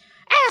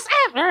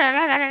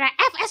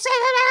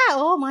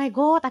 Oh my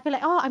God, I feel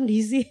like, oh, I'm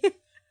dizzy.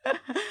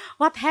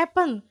 What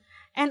happened?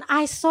 And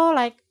I saw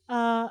like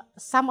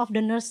some of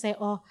the nurses say,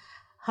 oh,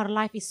 her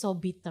life is so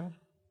bitter.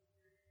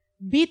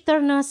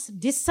 Bitterness,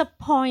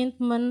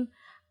 disappointment,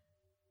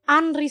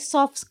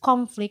 unresolved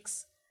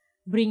conflicts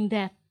bring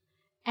death.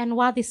 And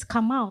what is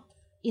come out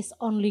is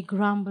only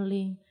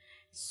grumbling,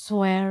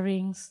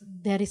 swearing.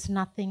 There is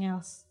nothing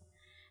else.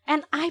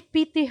 And I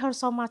pity her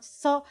so much.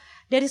 So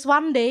there is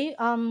one day,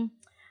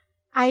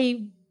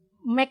 I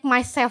make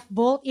myself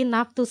bold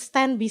enough to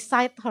stand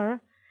beside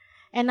her.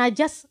 And I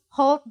just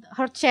hold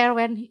her chair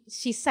when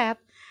she sat.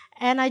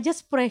 And I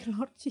just pray,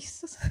 Lord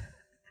Jesus.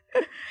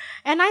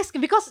 And I,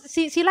 because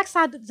she like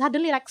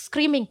suddenly like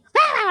screaming,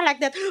 like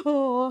that.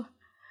 Oh.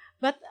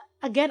 But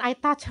again, I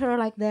touch her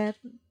like that.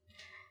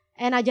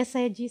 And I just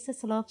say,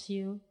 Jesus loves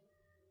you.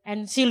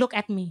 And she looked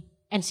at me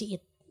and she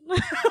eat.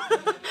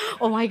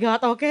 Oh my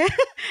God, okay.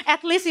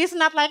 At least he's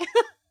not like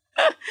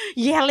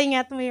yelling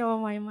at me, oh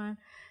my man.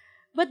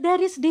 But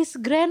there is this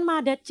grandma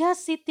that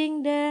just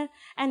sitting there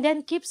and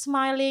then keep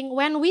smiling.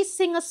 When we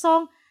sing a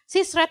song,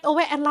 she straight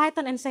away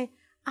enlightened and say,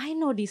 I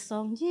know this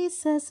song,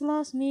 Jesus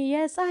loves me,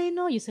 yes I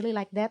know, usually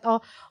like that.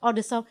 Or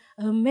the song,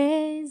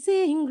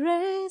 Amazing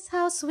Grace,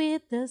 how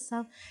sweet the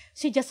sound.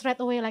 She just straight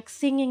away like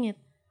singing it.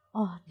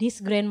 Oh,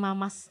 this grandma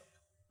must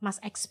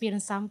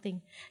experience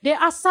something. There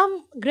are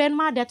some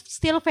grandma that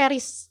still very,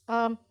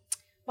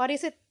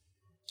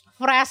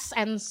 fresh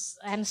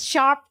and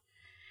sharp.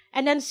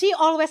 And then she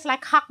always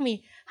like hug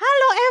me.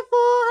 Hello, Evo,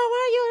 how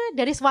are you?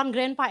 There is one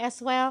grandpa as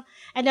well.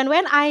 And then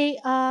when I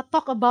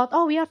talk about,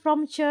 oh, we are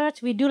from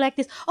church, we do like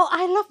this. Oh,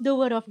 I love the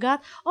word of God.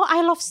 Oh,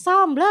 I love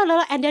Psalm, blah, blah,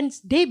 blah. And then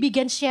they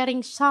began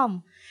sharing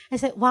Psalm. I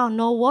said, wow,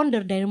 no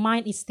wonder their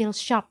mind is still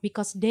sharp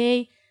because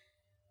they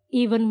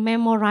even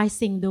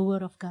memorizing the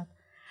word of God.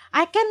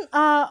 I can,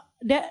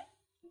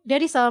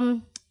 there is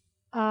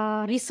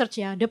research,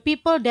 yeah. The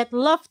people that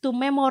love to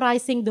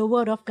memorizing the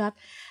word of God,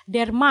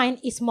 their mind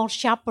is more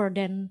sharper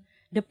than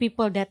the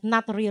people that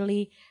not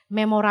really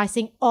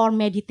memorizing or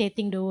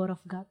meditating the word of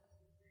God.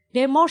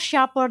 They're more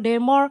sharper, they're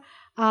more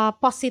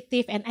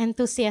positive and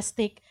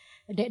enthusiastic.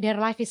 Their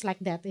life is like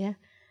that, yeah.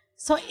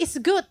 So it's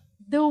good.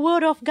 The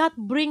word of God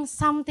brings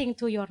something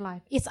to your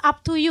life. It's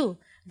up to you.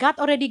 God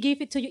already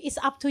gave it to you. It's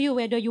up to you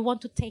whether you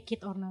want to take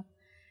it or not.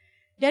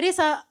 There is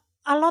a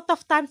lot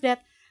of times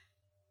that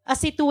a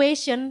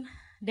situation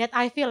that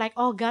I feel like,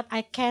 oh God,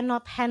 I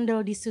cannot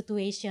handle this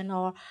situation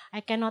or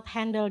I cannot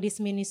handle this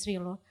ministry,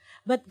 Lord.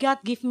 But God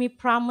give me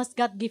promise,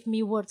 God give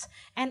me words,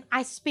 and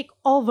I speak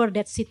over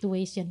that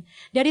situation.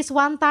 There is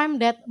one time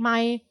that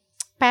my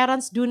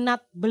parents do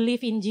not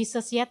believe in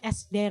Jesus yet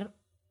as their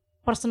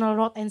personal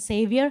Lord and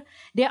Savior.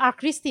 They are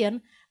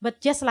Christian,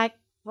 but just like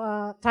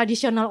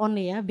traditional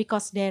only,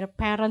 because their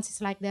parents is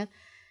like that.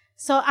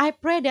 So I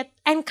pray that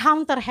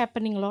encounter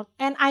happening, Lord,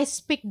 and I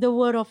speak the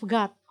word of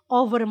God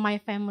over my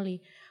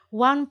family.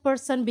 One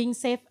person being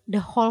saved,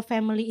 the whole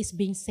family is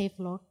being saved,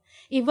 Lord.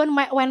 Even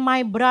when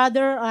my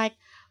brother like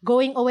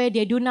going away,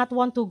 they do not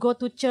want to go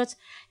to church.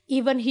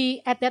 Even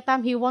he at that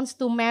time he wants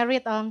to marry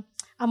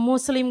a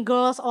Muslim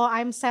girls. Or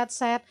I'm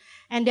sad.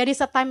 And there is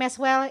a time as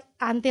well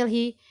until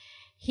he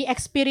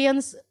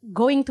experienced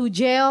going to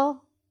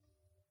jail.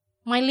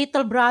 My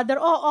little brother,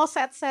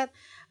 sad.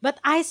 But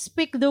I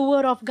speak the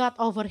word of God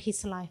over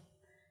his life.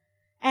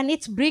 And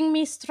it's bring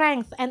me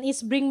strength and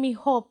it's bring me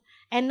hope.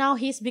 And now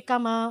he's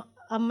become a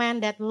man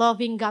that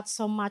loving God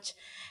so much.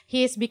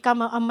 He's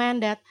become a man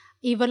that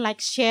even like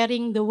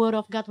sharing the word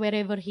of God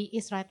wherever he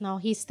is right now.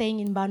 He's staying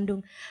in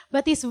Bandung.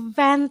 But it's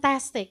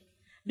fantastic.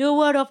 The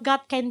word of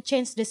God can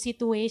change the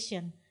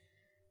situation.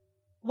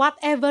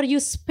 Whatever you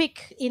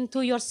speak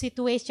into your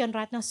situation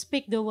right now,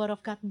 speak the word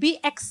of God. Be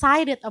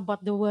excited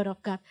about the word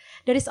of God.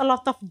 There is a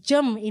lot of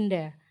germ in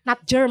there.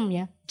 Not germ,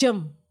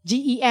 germ.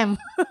 G-E-M.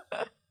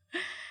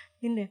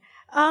 In there.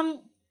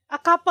 A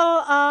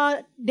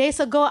couple days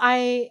ago,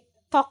 I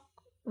talked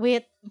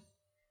with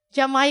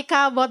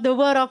Jamaica about the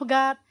word of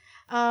God.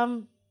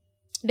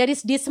 There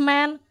is this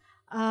man,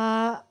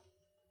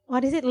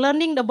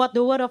 learning about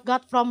the word of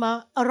God from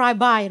a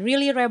rabbi,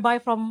 really rabbi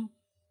from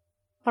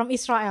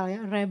Israel,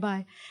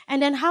 rabbi.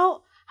 And then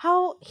how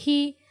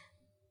he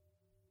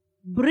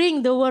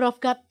bring the word of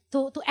God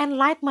to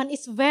enlightenment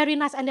is very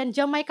nice. And then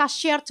Jamaica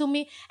shared to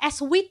me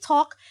as we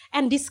talk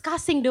and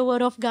discussing the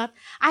word of God,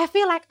 I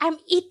feel like I'm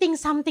eating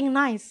something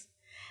nice.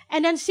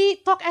 And then she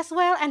talked as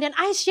well, and then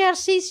I share,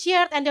 she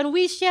shared, and then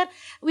we shared.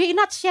 We're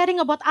not sharing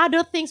about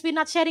other things, we're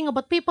not sharing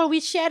about people, we're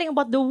sharing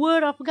about the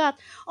word of God.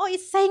 Oh,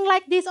 it's saying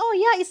like this. Oh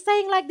yeah, it's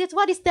saying like this.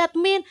 What does that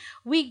mean?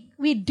 We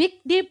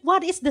dig deep.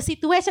 What is the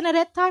situation at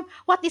that time?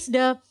 What is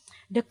the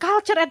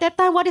culture at that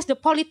time? What is the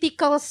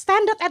political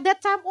standard at that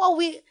time? Oh,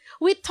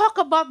 we talk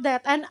about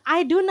that, and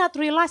I do not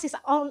realize it's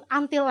all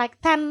until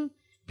like 10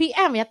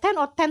 p.m. 10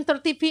 or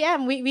 10:30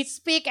 p.m. We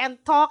speak and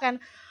talk, and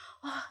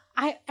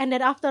and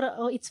then after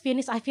it's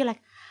finished, I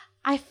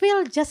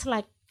feel just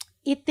like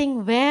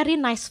eating very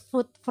nice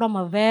food from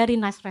a very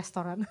nice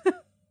restaurant.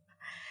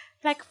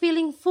 Like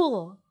feeling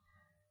full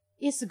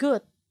is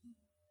good.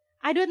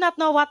 I do not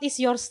know what is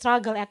your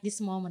struggle at this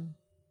moment.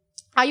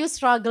 Are you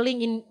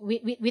struggling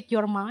with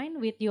your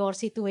mind, with your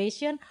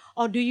situation,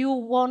 or do you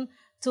want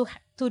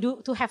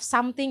to have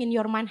something in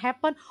your mind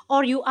happen,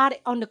 or you are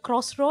on the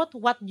crossroad?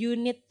 What you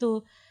need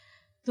to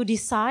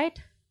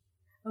decide?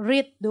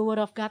 Read the word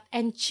of God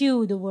and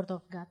chew the word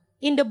of God.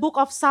 In the book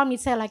of Psalm,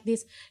 it says like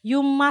this: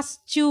 you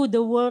must chew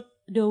the word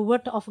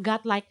of God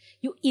like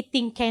you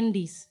eating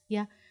candies.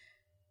 Yeah,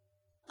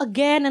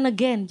 again and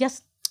again,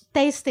 just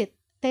taste it.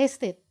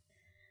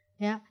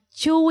 Yeah,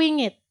 chewing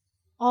it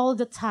all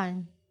the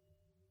time.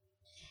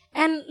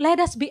 And let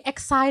us be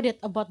excited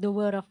about the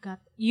word of God.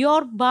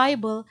 Your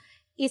Bible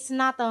is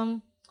not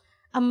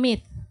a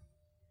myth.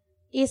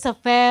 It's a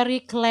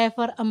very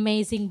clever,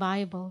 amazing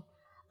Bible.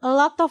 A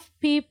lot of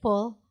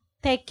people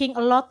taking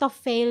a lot of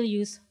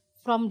values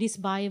from this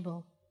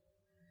Bible.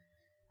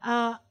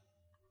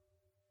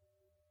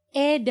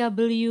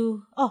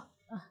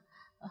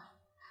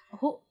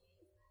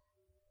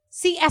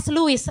 C.S.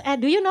 Lewis.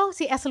 Do you know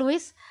C.S.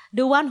 Lewis?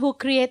 The one who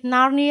created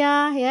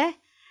Narnia,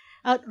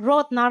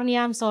 wrote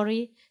Narnia, I'm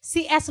sorry.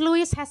 C.S.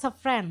 Lewis has a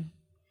friend.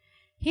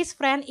 His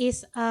friend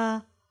is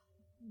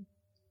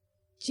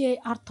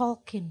J.R.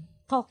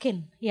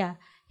 Tolkien, yeah.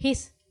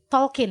 He's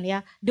Tolkien,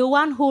 yeah. The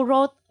one who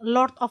wrote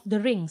Lord of the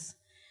Rings.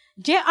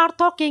 J.R.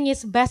 Tolkien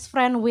is best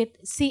friend with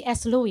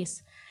C.S.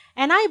 Lewis.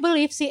 And I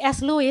believe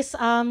C.S. Lewis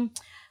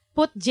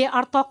put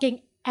J.R.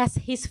 Tolkien as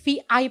his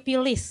VIP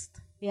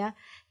list, yeah.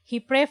 He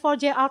prayed for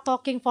J.R.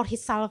 Tolkien for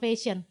his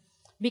salvation.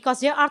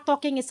 Because J.R.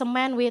 Tolkien is a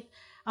man with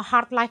a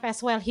hard life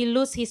as well. He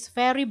lost his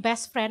very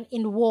best friend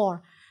in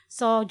war.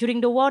 So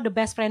during the war, the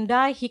best friend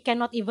died. He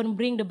cannot even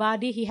bring the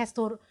body. He has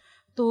to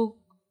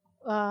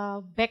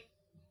back.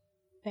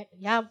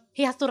 Yeah,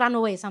 he has to run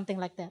away, something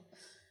like that.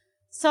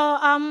 So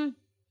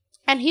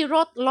and he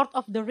wrote Lord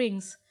of the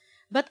Rings.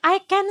 But I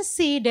can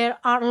see there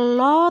are a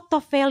lot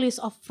of values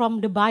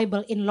from the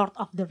Bible in Lord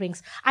of the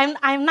Rings.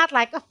 I'm not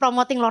like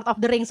promoting Lord of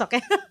the Rings,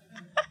 okay?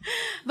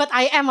 But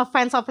I am a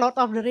fan of Lord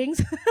of the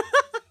Rings.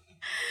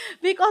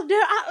 Because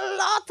there are a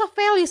lot of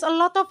values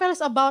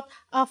about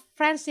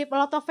friendship, a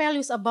lot of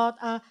values about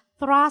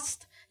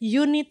trust,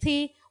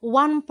 unity,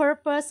 one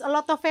purpose, a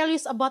lot of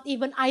values about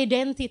even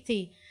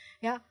identity.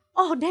 Yeah.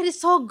 Oh, that is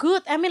so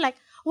good. I mean, like,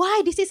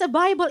 why this is a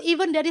Bible?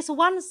 Even there is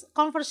one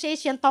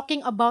conversation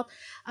talking about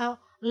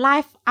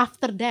life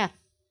after death.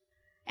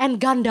 And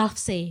Gandalf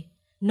say,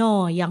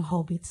 no, young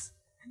hobbits.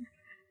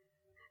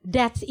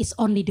 That is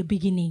only the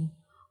beginning.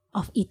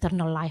 of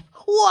eternal life.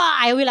 Wow,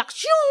 I will like,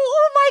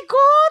 oh my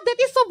God, that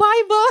is so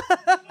Bible.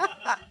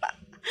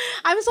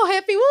 I'm so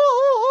happy.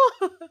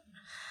 Woo.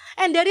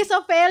 And there is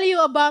a value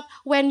about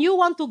when you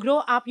want to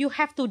grow up, you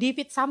have to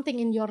defeat something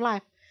in your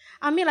life.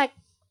 I mean, like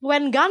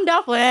when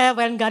Gandalf,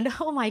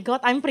 oh my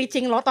God, I'm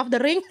preaching Lord of the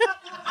Ring.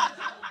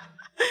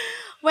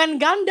 When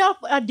Gandalf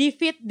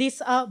defeat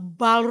this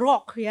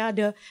Balrog,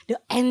 the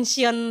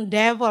ancient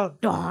devil,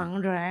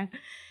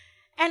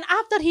 and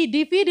after he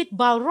defeated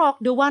Balrog,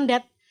 the one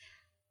that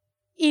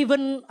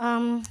even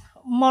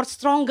more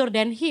stronger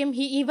than him,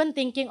 he even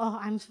thinking, oh,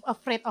 I'm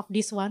afraid of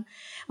this one.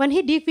 When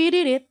he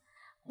defeated it,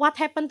 what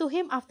happened to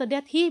him after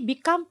that? He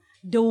become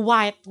the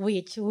White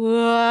Witch.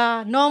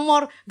 Whoa, no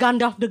more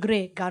Gandalf the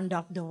Grey,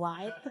 Gandalf the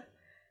White.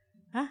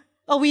 Huh?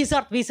 A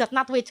wizard,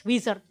 not witch,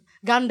 wizard.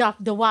 Gandalf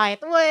the White.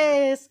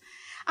 Yes.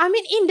 I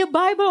mean, in the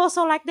Bible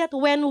also like that.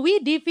 When we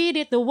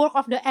defeated the work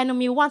of the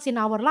enemy once in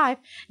our life,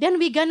 then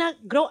we're gonna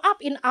grow up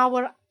in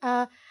our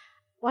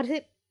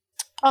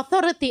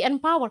authority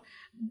and power.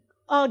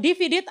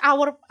 Defeated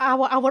our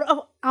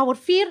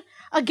fear.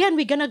 Again,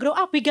 we're gonna grow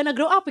up.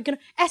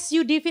 As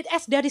you defeat,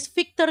 as there is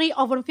victory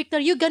over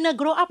victory, you're gonna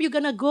grow up. You're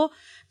gonna go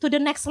to the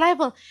next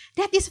level.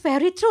 That is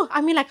very true.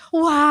 I mean, like,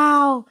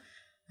 wow.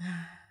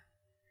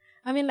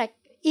 I mean, like,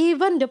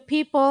 even the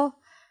people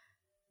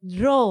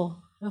draw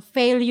the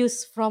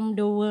values from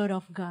the Word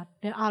of God.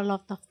 There are a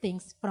lot of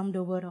things from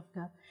the Word of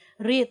God.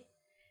 Read,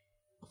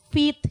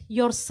 feed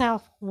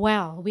yourself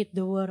well with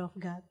the Word of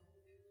God.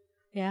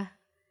 Yeah.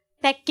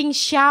 Taking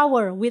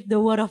shower with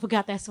the Word of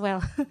God as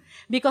well.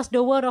 Because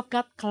the Word of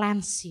God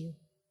cleanses you.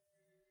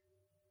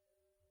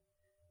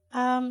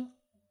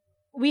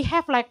 We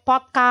have like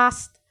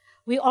podcast.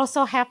 We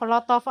also have a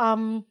lot of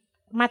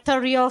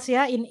materials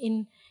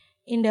in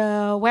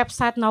the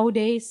website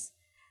nowadays.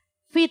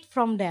 Feed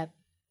from that.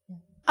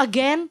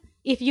 Again,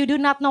 if you do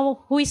not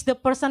know who is the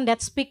person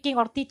that's speaking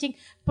or teaching,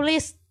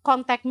 please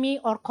contact me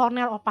or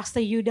Cornel or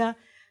Pastor Yuda,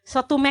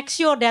 so to make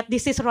sure that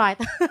this is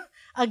right.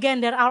 Again,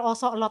 there are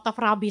also a lot of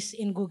rubbish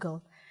in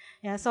Google.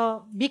 Yeah,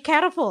 so be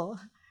careful.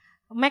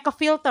 Make a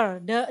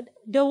filter.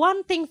 The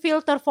one thing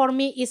filter for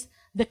me is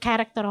the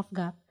character of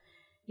God.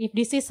 If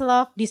this is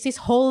love, this is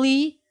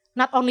holy,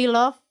 not only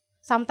love.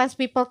 Sometimes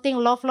people think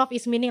love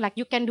is meaning like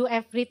you can do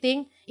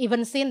everything,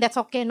 even sin, that's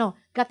okay. No,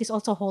 God is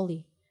also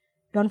holy.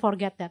 Don't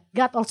forget that.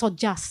 God also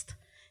just.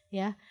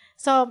 Yeah.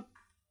 So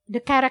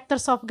the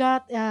characters of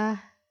God,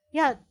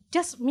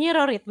 just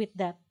mirror it with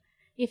that.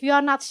 If you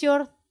are not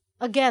sure,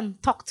 again,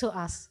 talk to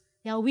us.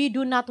 Yeah, we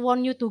do not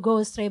want you to go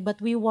astray, but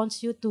we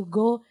want you to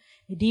go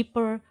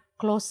deeper,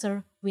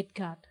 closer with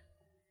God.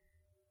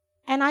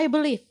 And I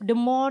believe the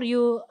more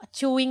you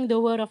chewing the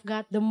Word of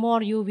God, the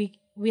more you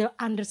will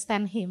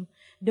understand Him,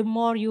 the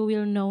more you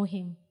will know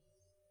Him.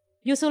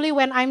 Usually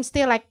when I'm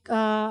still like,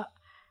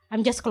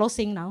 I'm just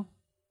closing now.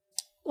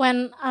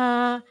 When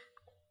I'm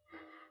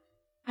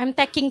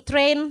taking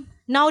train,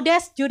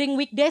 nowadays during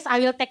weekdays, I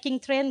will taking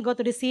train, go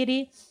to the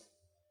city.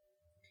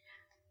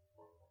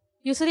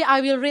 Usually I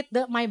will read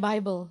my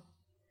Bible.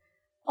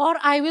 Or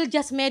I will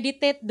just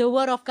meditate the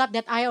Word of God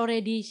that I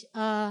already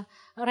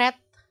read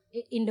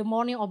in the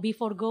morning or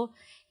before go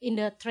in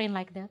the train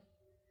like that.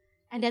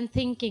 And then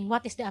thinking,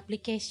 what is the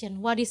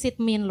application? What does it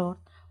mean, Lord?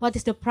 What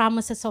is the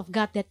promises of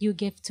God that you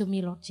gave to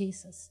me, Lord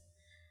Jesus?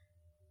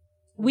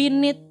 We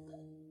need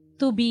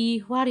to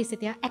be,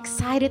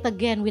 excited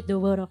again with the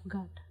Word of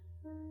God.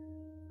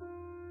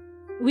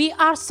 We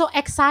are so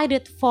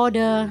excited for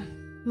the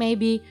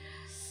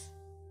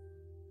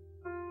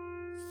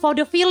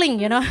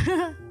feeling,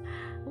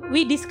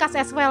 We discuss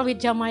as well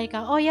with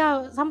Jamaica. Oh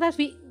yeah, sometimes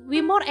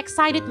we more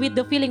excited with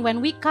the feeling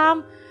when we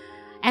come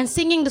and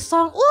singing the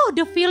song. Oh,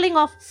 the feeling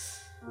of,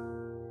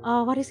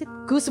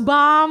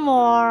 goosebump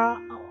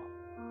or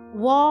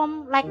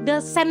warm, like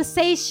the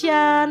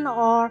sensation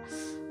or,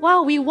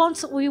 wow, we want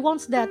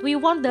that. We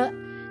want the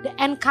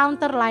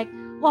encounter like,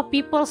 wow,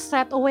 people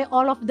straight away,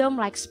 all of them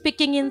like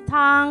speaking in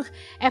tongues,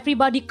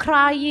 everybody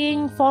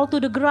crying, fall to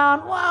the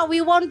ground. Wow,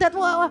 we want that.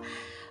 Wow.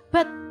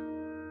 But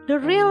the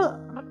real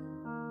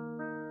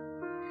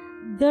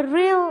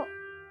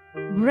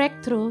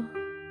breakthrough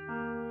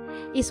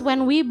is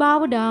when we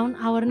bow down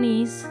our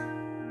knees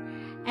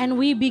and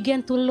we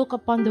begin to look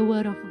upon the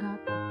Word of God.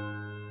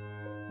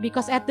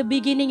 Because at the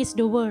beginning is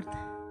the Word,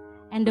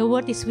 and the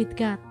Word is with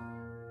God,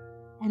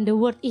 and the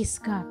Word is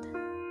God,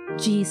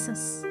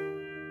 Jesus.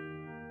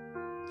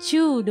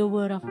 Chew the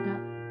Word of God.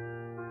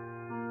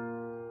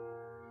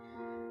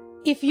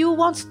 If you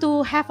want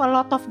to have a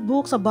lot of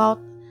books about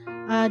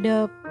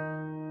the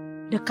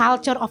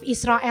culture of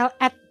Israel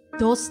at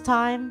those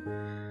times,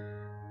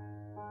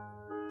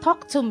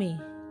 talk to me.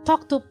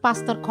 Talk to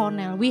Pastor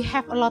Cornel. We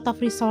have a lot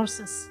of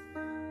resources.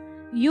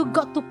 You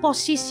got to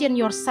position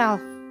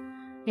yourself.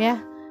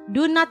 Yeah.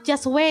 Do not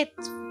just wait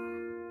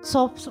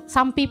so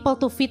some people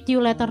to feed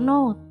you later.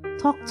 No.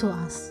 Talk to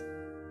us.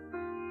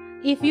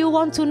 If you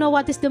want to know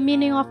what is the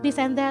meaning of this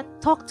and that,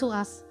 talk to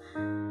us.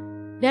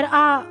 There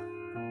are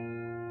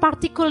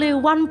particularly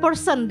one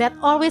person that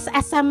always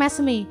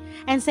SMS me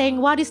and saying,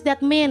 what does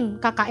that mean,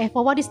 Kakak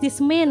Eva? What does this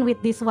mean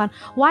with this one?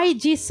 Why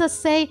Jesus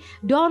say,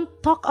 don't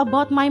talk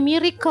about my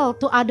miracle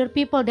to other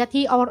people that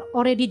he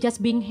already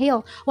just being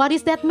healed? What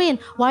does that mean?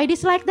 Why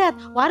this like that?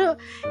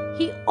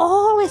 He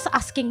always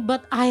asking,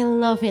 but I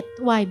love it.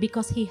 Why?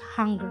 Because he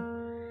hunger.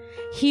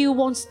 He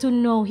wants to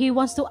know. He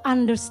wants to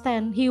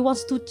understand. He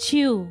wants to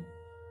chew.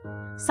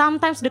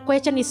 Sometimes the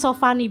question is so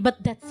funny,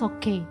 but that's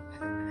okay.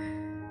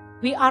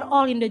 We are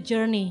all in the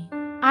journey.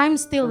 I'm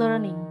still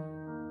learning.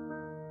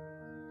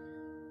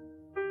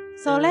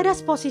 So let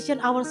us position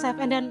ourselves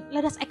and then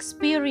let us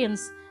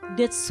experience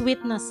the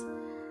sweetness,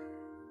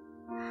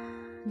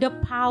 the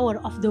power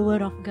of the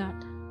Word of God.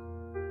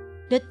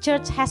 The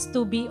church has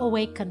to be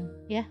awakened.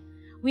 Yeah,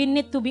 we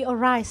need to be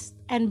arise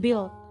and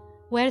build.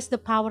 Where's the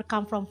power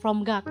come from?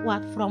 From God.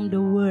 What? From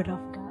the Word of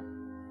God.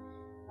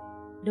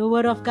 The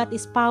Word of God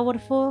is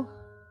powerful,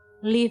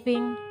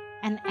 living,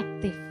 and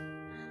active.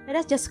 Let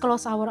us just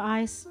close our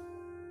eyes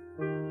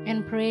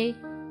and pray.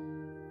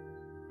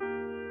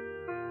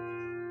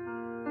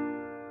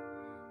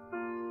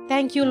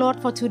 Thank you,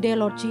 Lord, for today,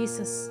 Lord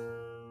Jesus.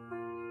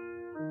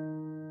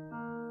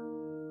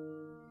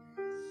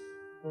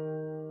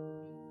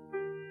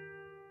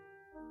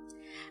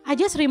 I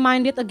just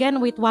reminded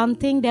again with one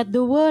thing that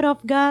the Word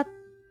of God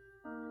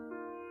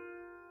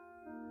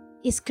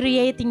is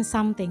creating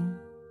something.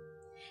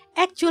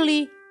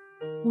 Actually,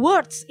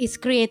 words is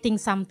creating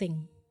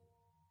something.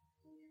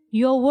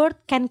 Your word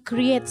can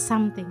create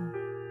something.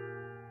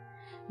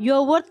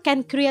 Your word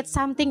can create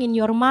something in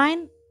your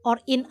mind or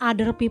in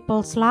other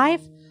people's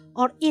life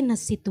or in a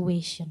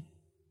situation.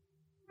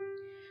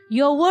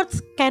 Your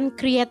words can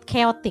create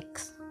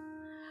chaotic.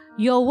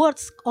 Your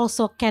words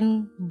also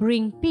can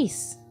bring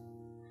peace.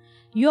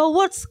 Your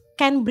words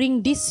can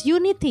bring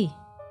disunity.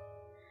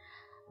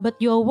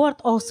 But your word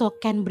also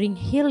can bring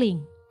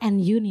healing and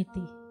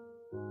unity.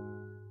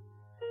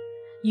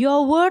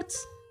 Your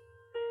words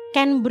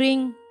can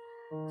bring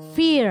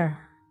fear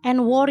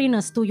and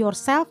worriness to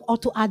yourself or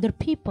to other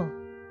people.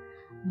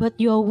 But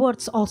your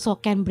words also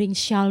can bring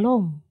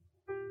shalom,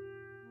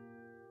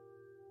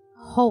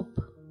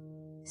 hope,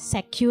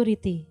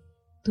 security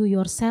to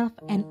yourself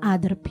and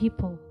other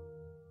people.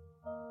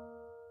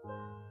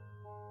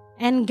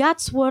 And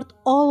God's word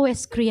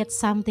always creates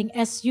something.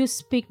 As you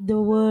speak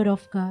the word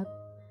of God,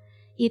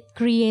 it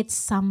creates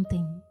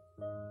something.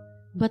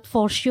 But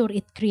for sure,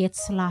 it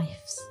creates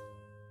lives.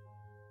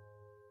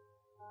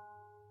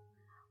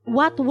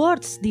 What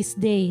words this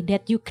day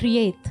that you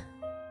create?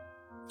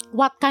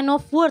 What kind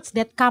of words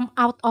that come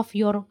out of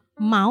your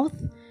mouth?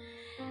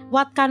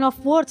 What kind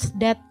of words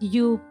that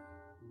you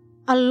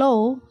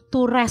allow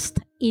to rest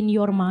in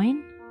your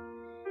mind?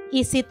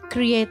 Is it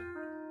create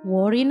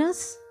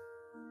worriness,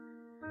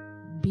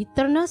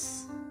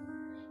 bitterness?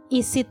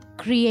 Is it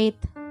create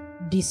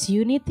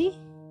disunity?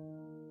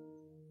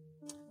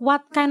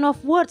 What kind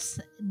of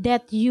words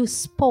that you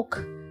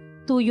spoke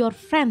to your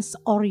friends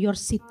or your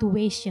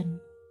situation?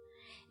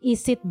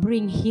 Is it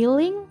bring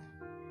healing?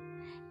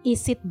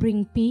 Is it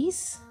bring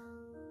peace?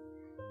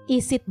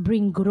 Is it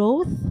bring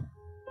growth?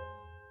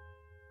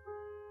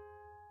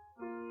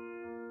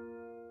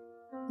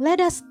 Let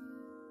us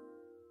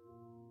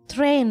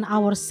train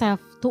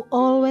ourselves to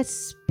always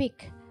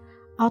speak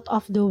out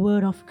of the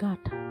Word of God,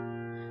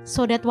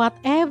 so that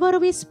whatever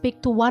we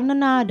speak to one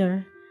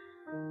another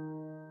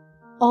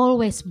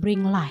always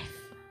bring life.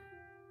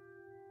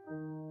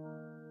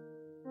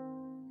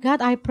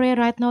 God, I pray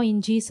right now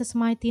in Jesus'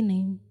 mighty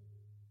name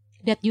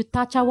that you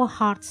touch our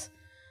hearts,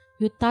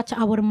 you touch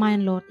our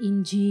mind, Lord,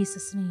 in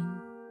Jesus' name.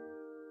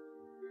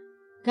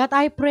 God,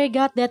 I pray,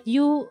 God, that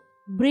you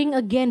bring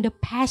again the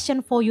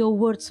passion for your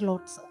words,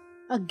 Lord,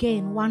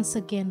 again, once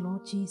again,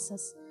 Lord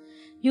Jesus.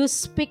 You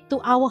speak to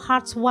our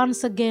hearts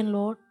once again,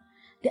 Lord,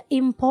 the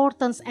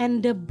importance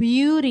and the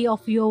beauty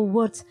of your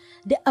words,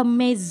 the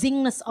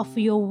amazingness of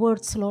your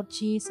words, Lord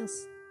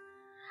Jesus.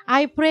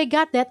 I pray,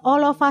 God, that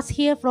all of us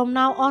here from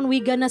now on,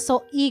 we're gonna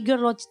so eager,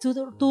 Lord,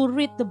 to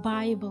read the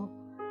Bible.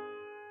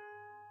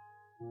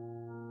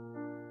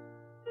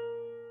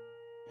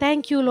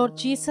 Thank you, Lord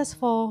Jesus,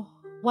 for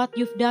what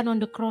you've done on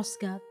the cross,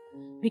 God.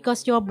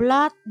 Because your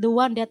blood, the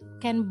one that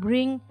can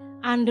bring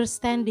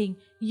understanding.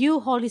 You,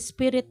 Holy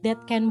Spirit,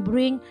 that can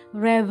bring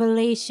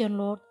revelation,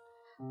 Lord,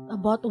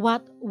 about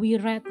what we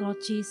read, Lord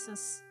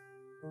Jesus.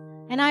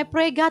 And I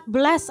pray, God,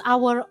 bless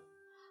our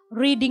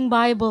reading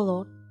Bible,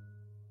 Lord.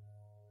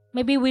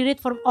 Maybe we read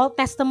from Old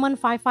Testament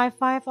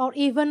 555, or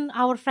even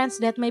our friends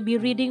that may be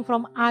reading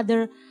from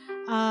other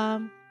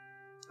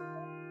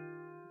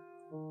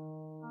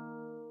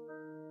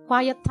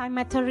quiet time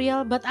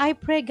material. But I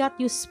pray, God,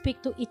 you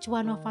speak to each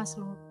one of us,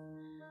 Lord.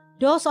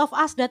 Those of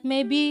us that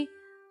may be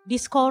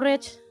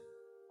discouraged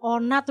or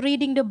not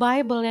reading the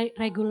Bible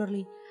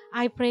regularly,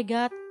 I pray,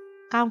 God,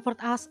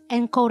 comfort us,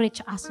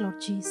 encourage us,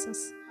 Lord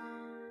Jesus.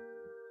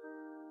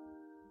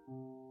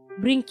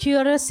 Bring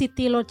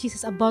curiosity, Lord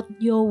Jesus, about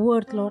your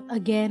word, Lord,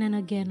 again and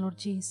again, Lord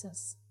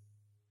Jesus.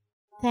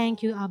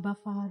 Thank you, Abba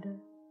Father.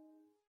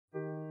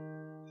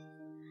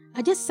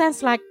 I just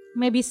sense like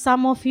Maybe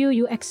some of you,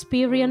 you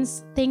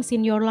experience things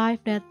in your life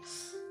that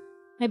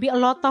maybe a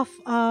lot of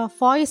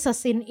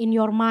voices in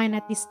your mind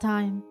at this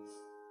time.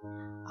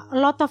 A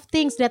lot of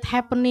things that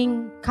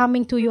happening,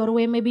 coming to your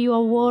way. Maybe you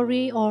are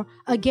worried, or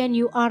again,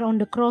 you are on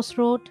the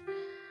crossroad.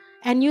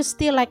 And you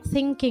still like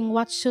thinking,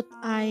 what should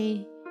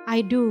I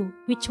do?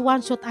 Which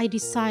one should I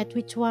decide?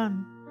 Which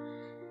one?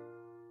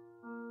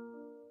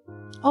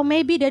 Or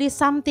maybe there is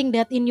something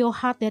that in your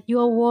heart that you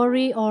are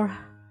worried, or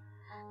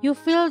you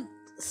feel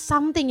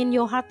something in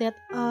your heart that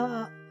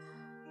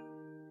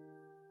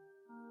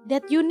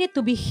you need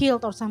to be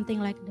healed or something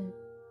like that.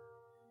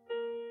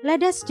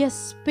 Let us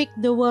just speak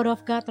the word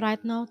of God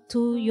right now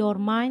to your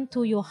mind,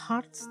 to your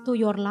hearts, to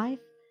your life,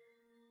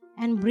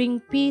 and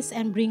bring peace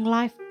and bring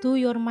life to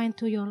your mind,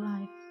 to your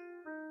life.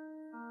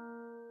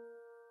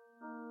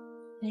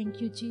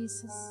 Thank you,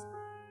 Jesus.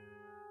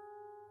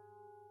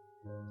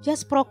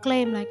 Just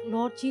proclaim like,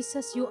 Lord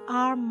Jesus, you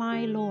are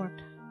my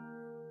Lord.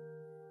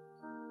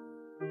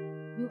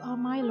 You are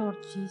my Lord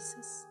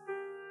Jesus.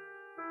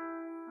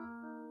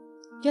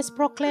 Just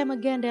proclaim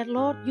again that,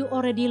 Lord, you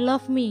already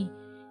love me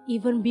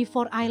even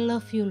before I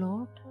love you,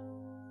 Lord.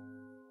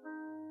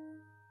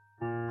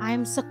 I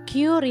am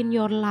secure in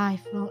your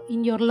life, Lord,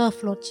 in your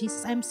love, Lord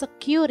Jesus. I am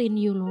secure in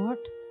you, Lord.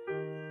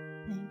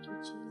 Thank you,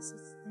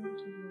 Jesus. Thank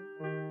you,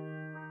 Lord.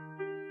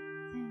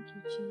 Thank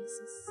you,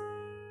 Jesus.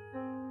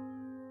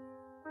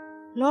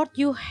 Lord,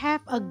 you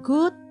have a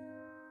good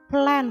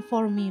plan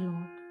for me,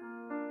 Lord.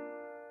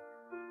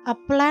 A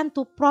plan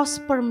to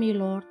prosper me,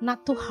 Lord,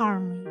 not to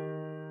harm me.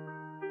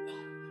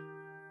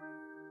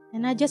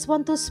 And I just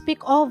want to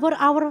speak over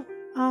our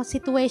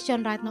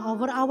situation right now,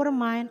 over our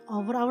mind,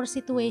 over our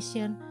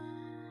situation.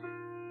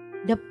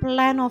 The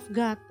plan of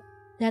God,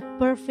 that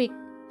perfect,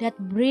 that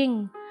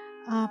bring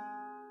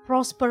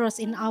prosperous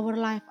in our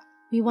life.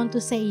 We want to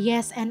say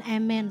yes and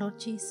amen, Lord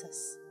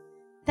Jesus.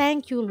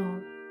 Thank you,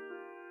 Lord.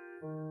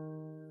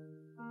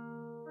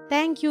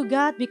 Thank you,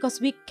 God,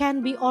 because we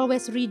can be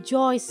always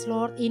rejoice,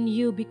 Lord, in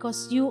you,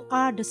 because you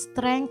are the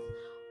strength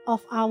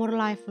of our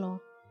life, Lord.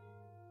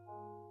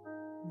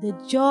 The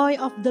joy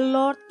of the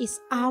Lord is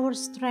our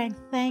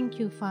strength. Thank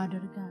you, Father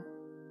God.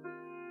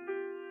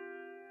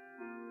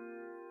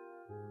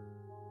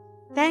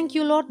 Thank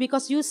you, Lord,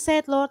 because you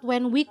said, Lord,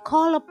 when we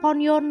call upon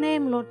your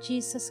name, Lord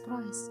Jesus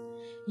Christ,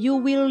 you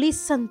will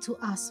listen to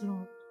us,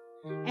 Lord.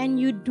 And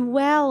you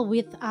dwell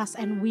with us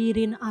and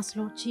within us,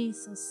 Lord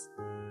Jesus.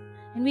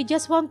 And we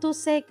just want to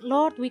say,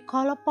 Lord, we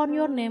call upon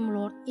your name,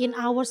 Lord, in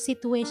our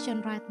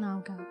situation right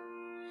now, God.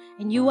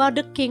 And you are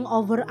the King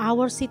over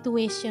our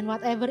situation.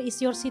 Whatever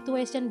is your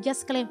situation,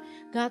 just claim,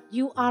 God,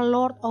 you are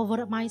Lord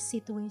over my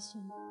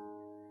situation.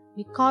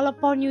 We call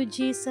upon you,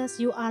 Jesus.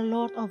 You are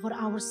Lord over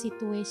our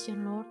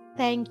situation, Lord.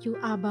 Thank you,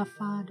 Abba,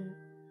 Father.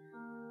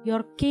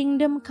 Your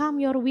kingdom come,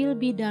 your will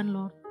be done,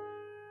 Lord,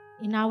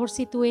 in our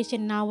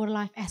situation, in our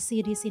life, as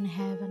it is in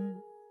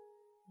heaven.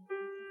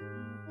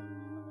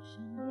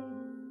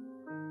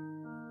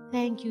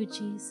 Thank you,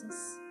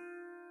 Jesus.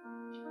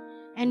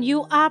 And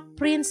you are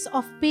Prince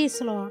of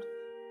Peace, Lord.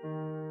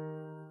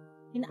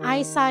 In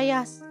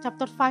Isaiah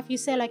chapter 5, you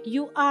say like,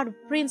 you are the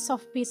Prince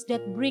of Peace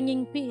that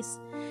bringing peace.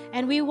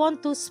 And we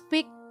want to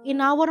speak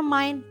in our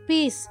mind,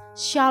 peace,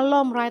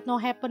 shalom right now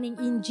happening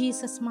in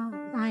Jesus'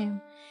 name.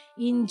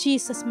 In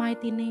Jesus'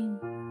 mighty name.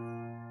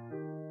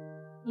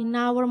 In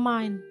our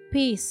mind,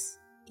 peace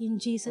in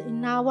Jesus.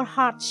 In our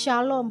heart,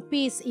 shalom,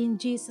 peace in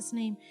Jesus'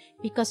 name.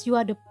 Because you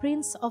are the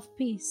Prince of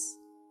Peace.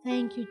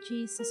 Thank you,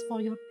 Jesus,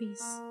 for your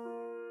peace.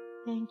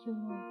 Thank you,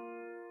 Lord.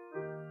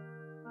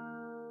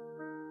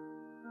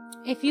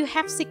 If you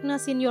have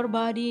sickness in your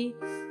body,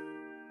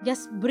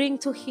 just bring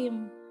to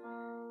Him.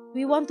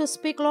 We want to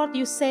speak, Lord,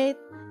 you said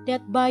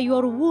that by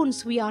your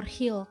wounds we are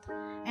healed.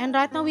 And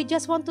right now we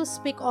just want to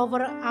speak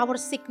over our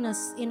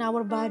sickness in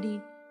our body.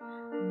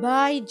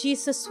 By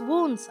Jesus'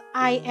 wounds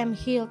I am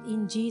healed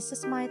in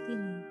Jesus' mighty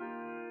name.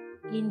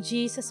 In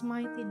Jesus'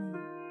 mighty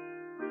name.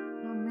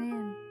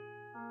 Amen.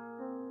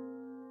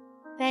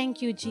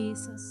 Thank you,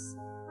 Jesus.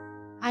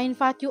 I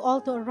invite you all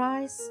to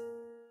arise.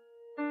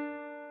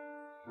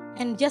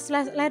 And just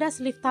let us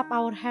lift up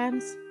our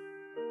hands.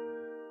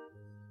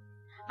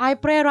 I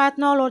pray right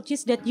now, Lord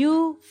Jesus, that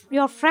your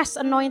fresh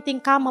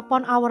anointing come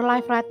upon our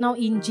life right now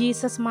in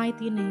Jesus'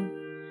 mighty name.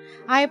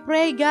 I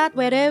pray, God,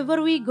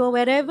 wherever we go,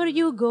 wherever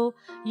you go,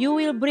 you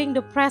will bring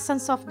the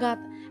presence of God.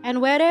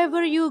 And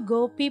wherever you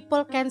go,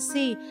 people can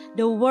see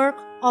the work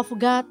of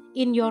God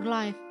in your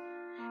life.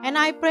 And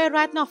I pray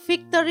right now,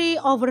 victory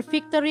over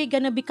victory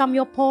gonna become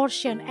your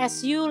portion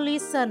as you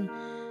listen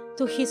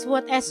to His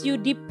word, as you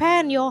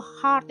depend your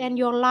heart and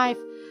your life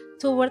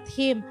toward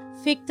Him.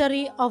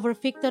 Victory over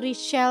victory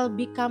shall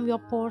become your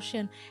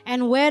portion.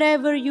 And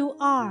wherever you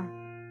are,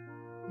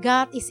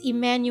 God is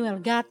Emmanuel.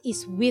 God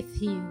is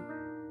with you.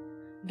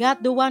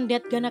 God, the one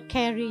that gonna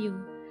carry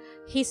you.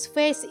 His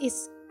face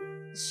is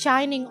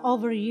shining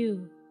over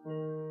you.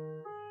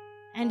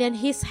 And then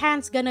His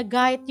hands gonna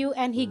guide you,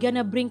 and He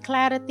gonna bring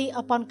clarity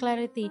upon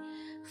clarity.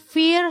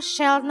 Fear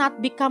shall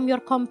not become your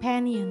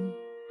companion,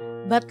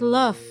 but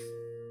love,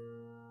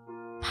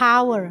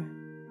 power,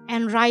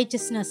 and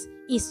righteousness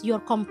is your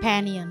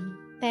companion.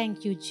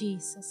 Thank you,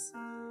 Jesus.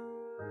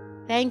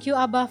 Thank you,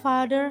 Abba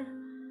Father,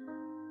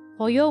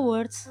 for your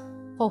words,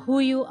 for who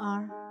you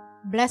are.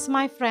 Bless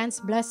my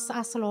friends, bless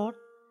us, Lord.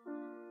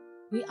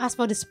 We ask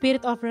for the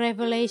spirit of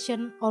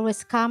revelation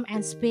always come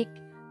and speak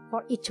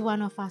for each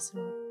one of us,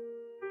 Lord.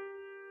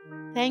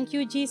 Thank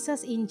you,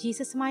 Jesus. In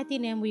Jesus' mighty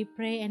name we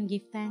pray and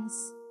give thanks.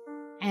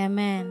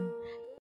 Amen.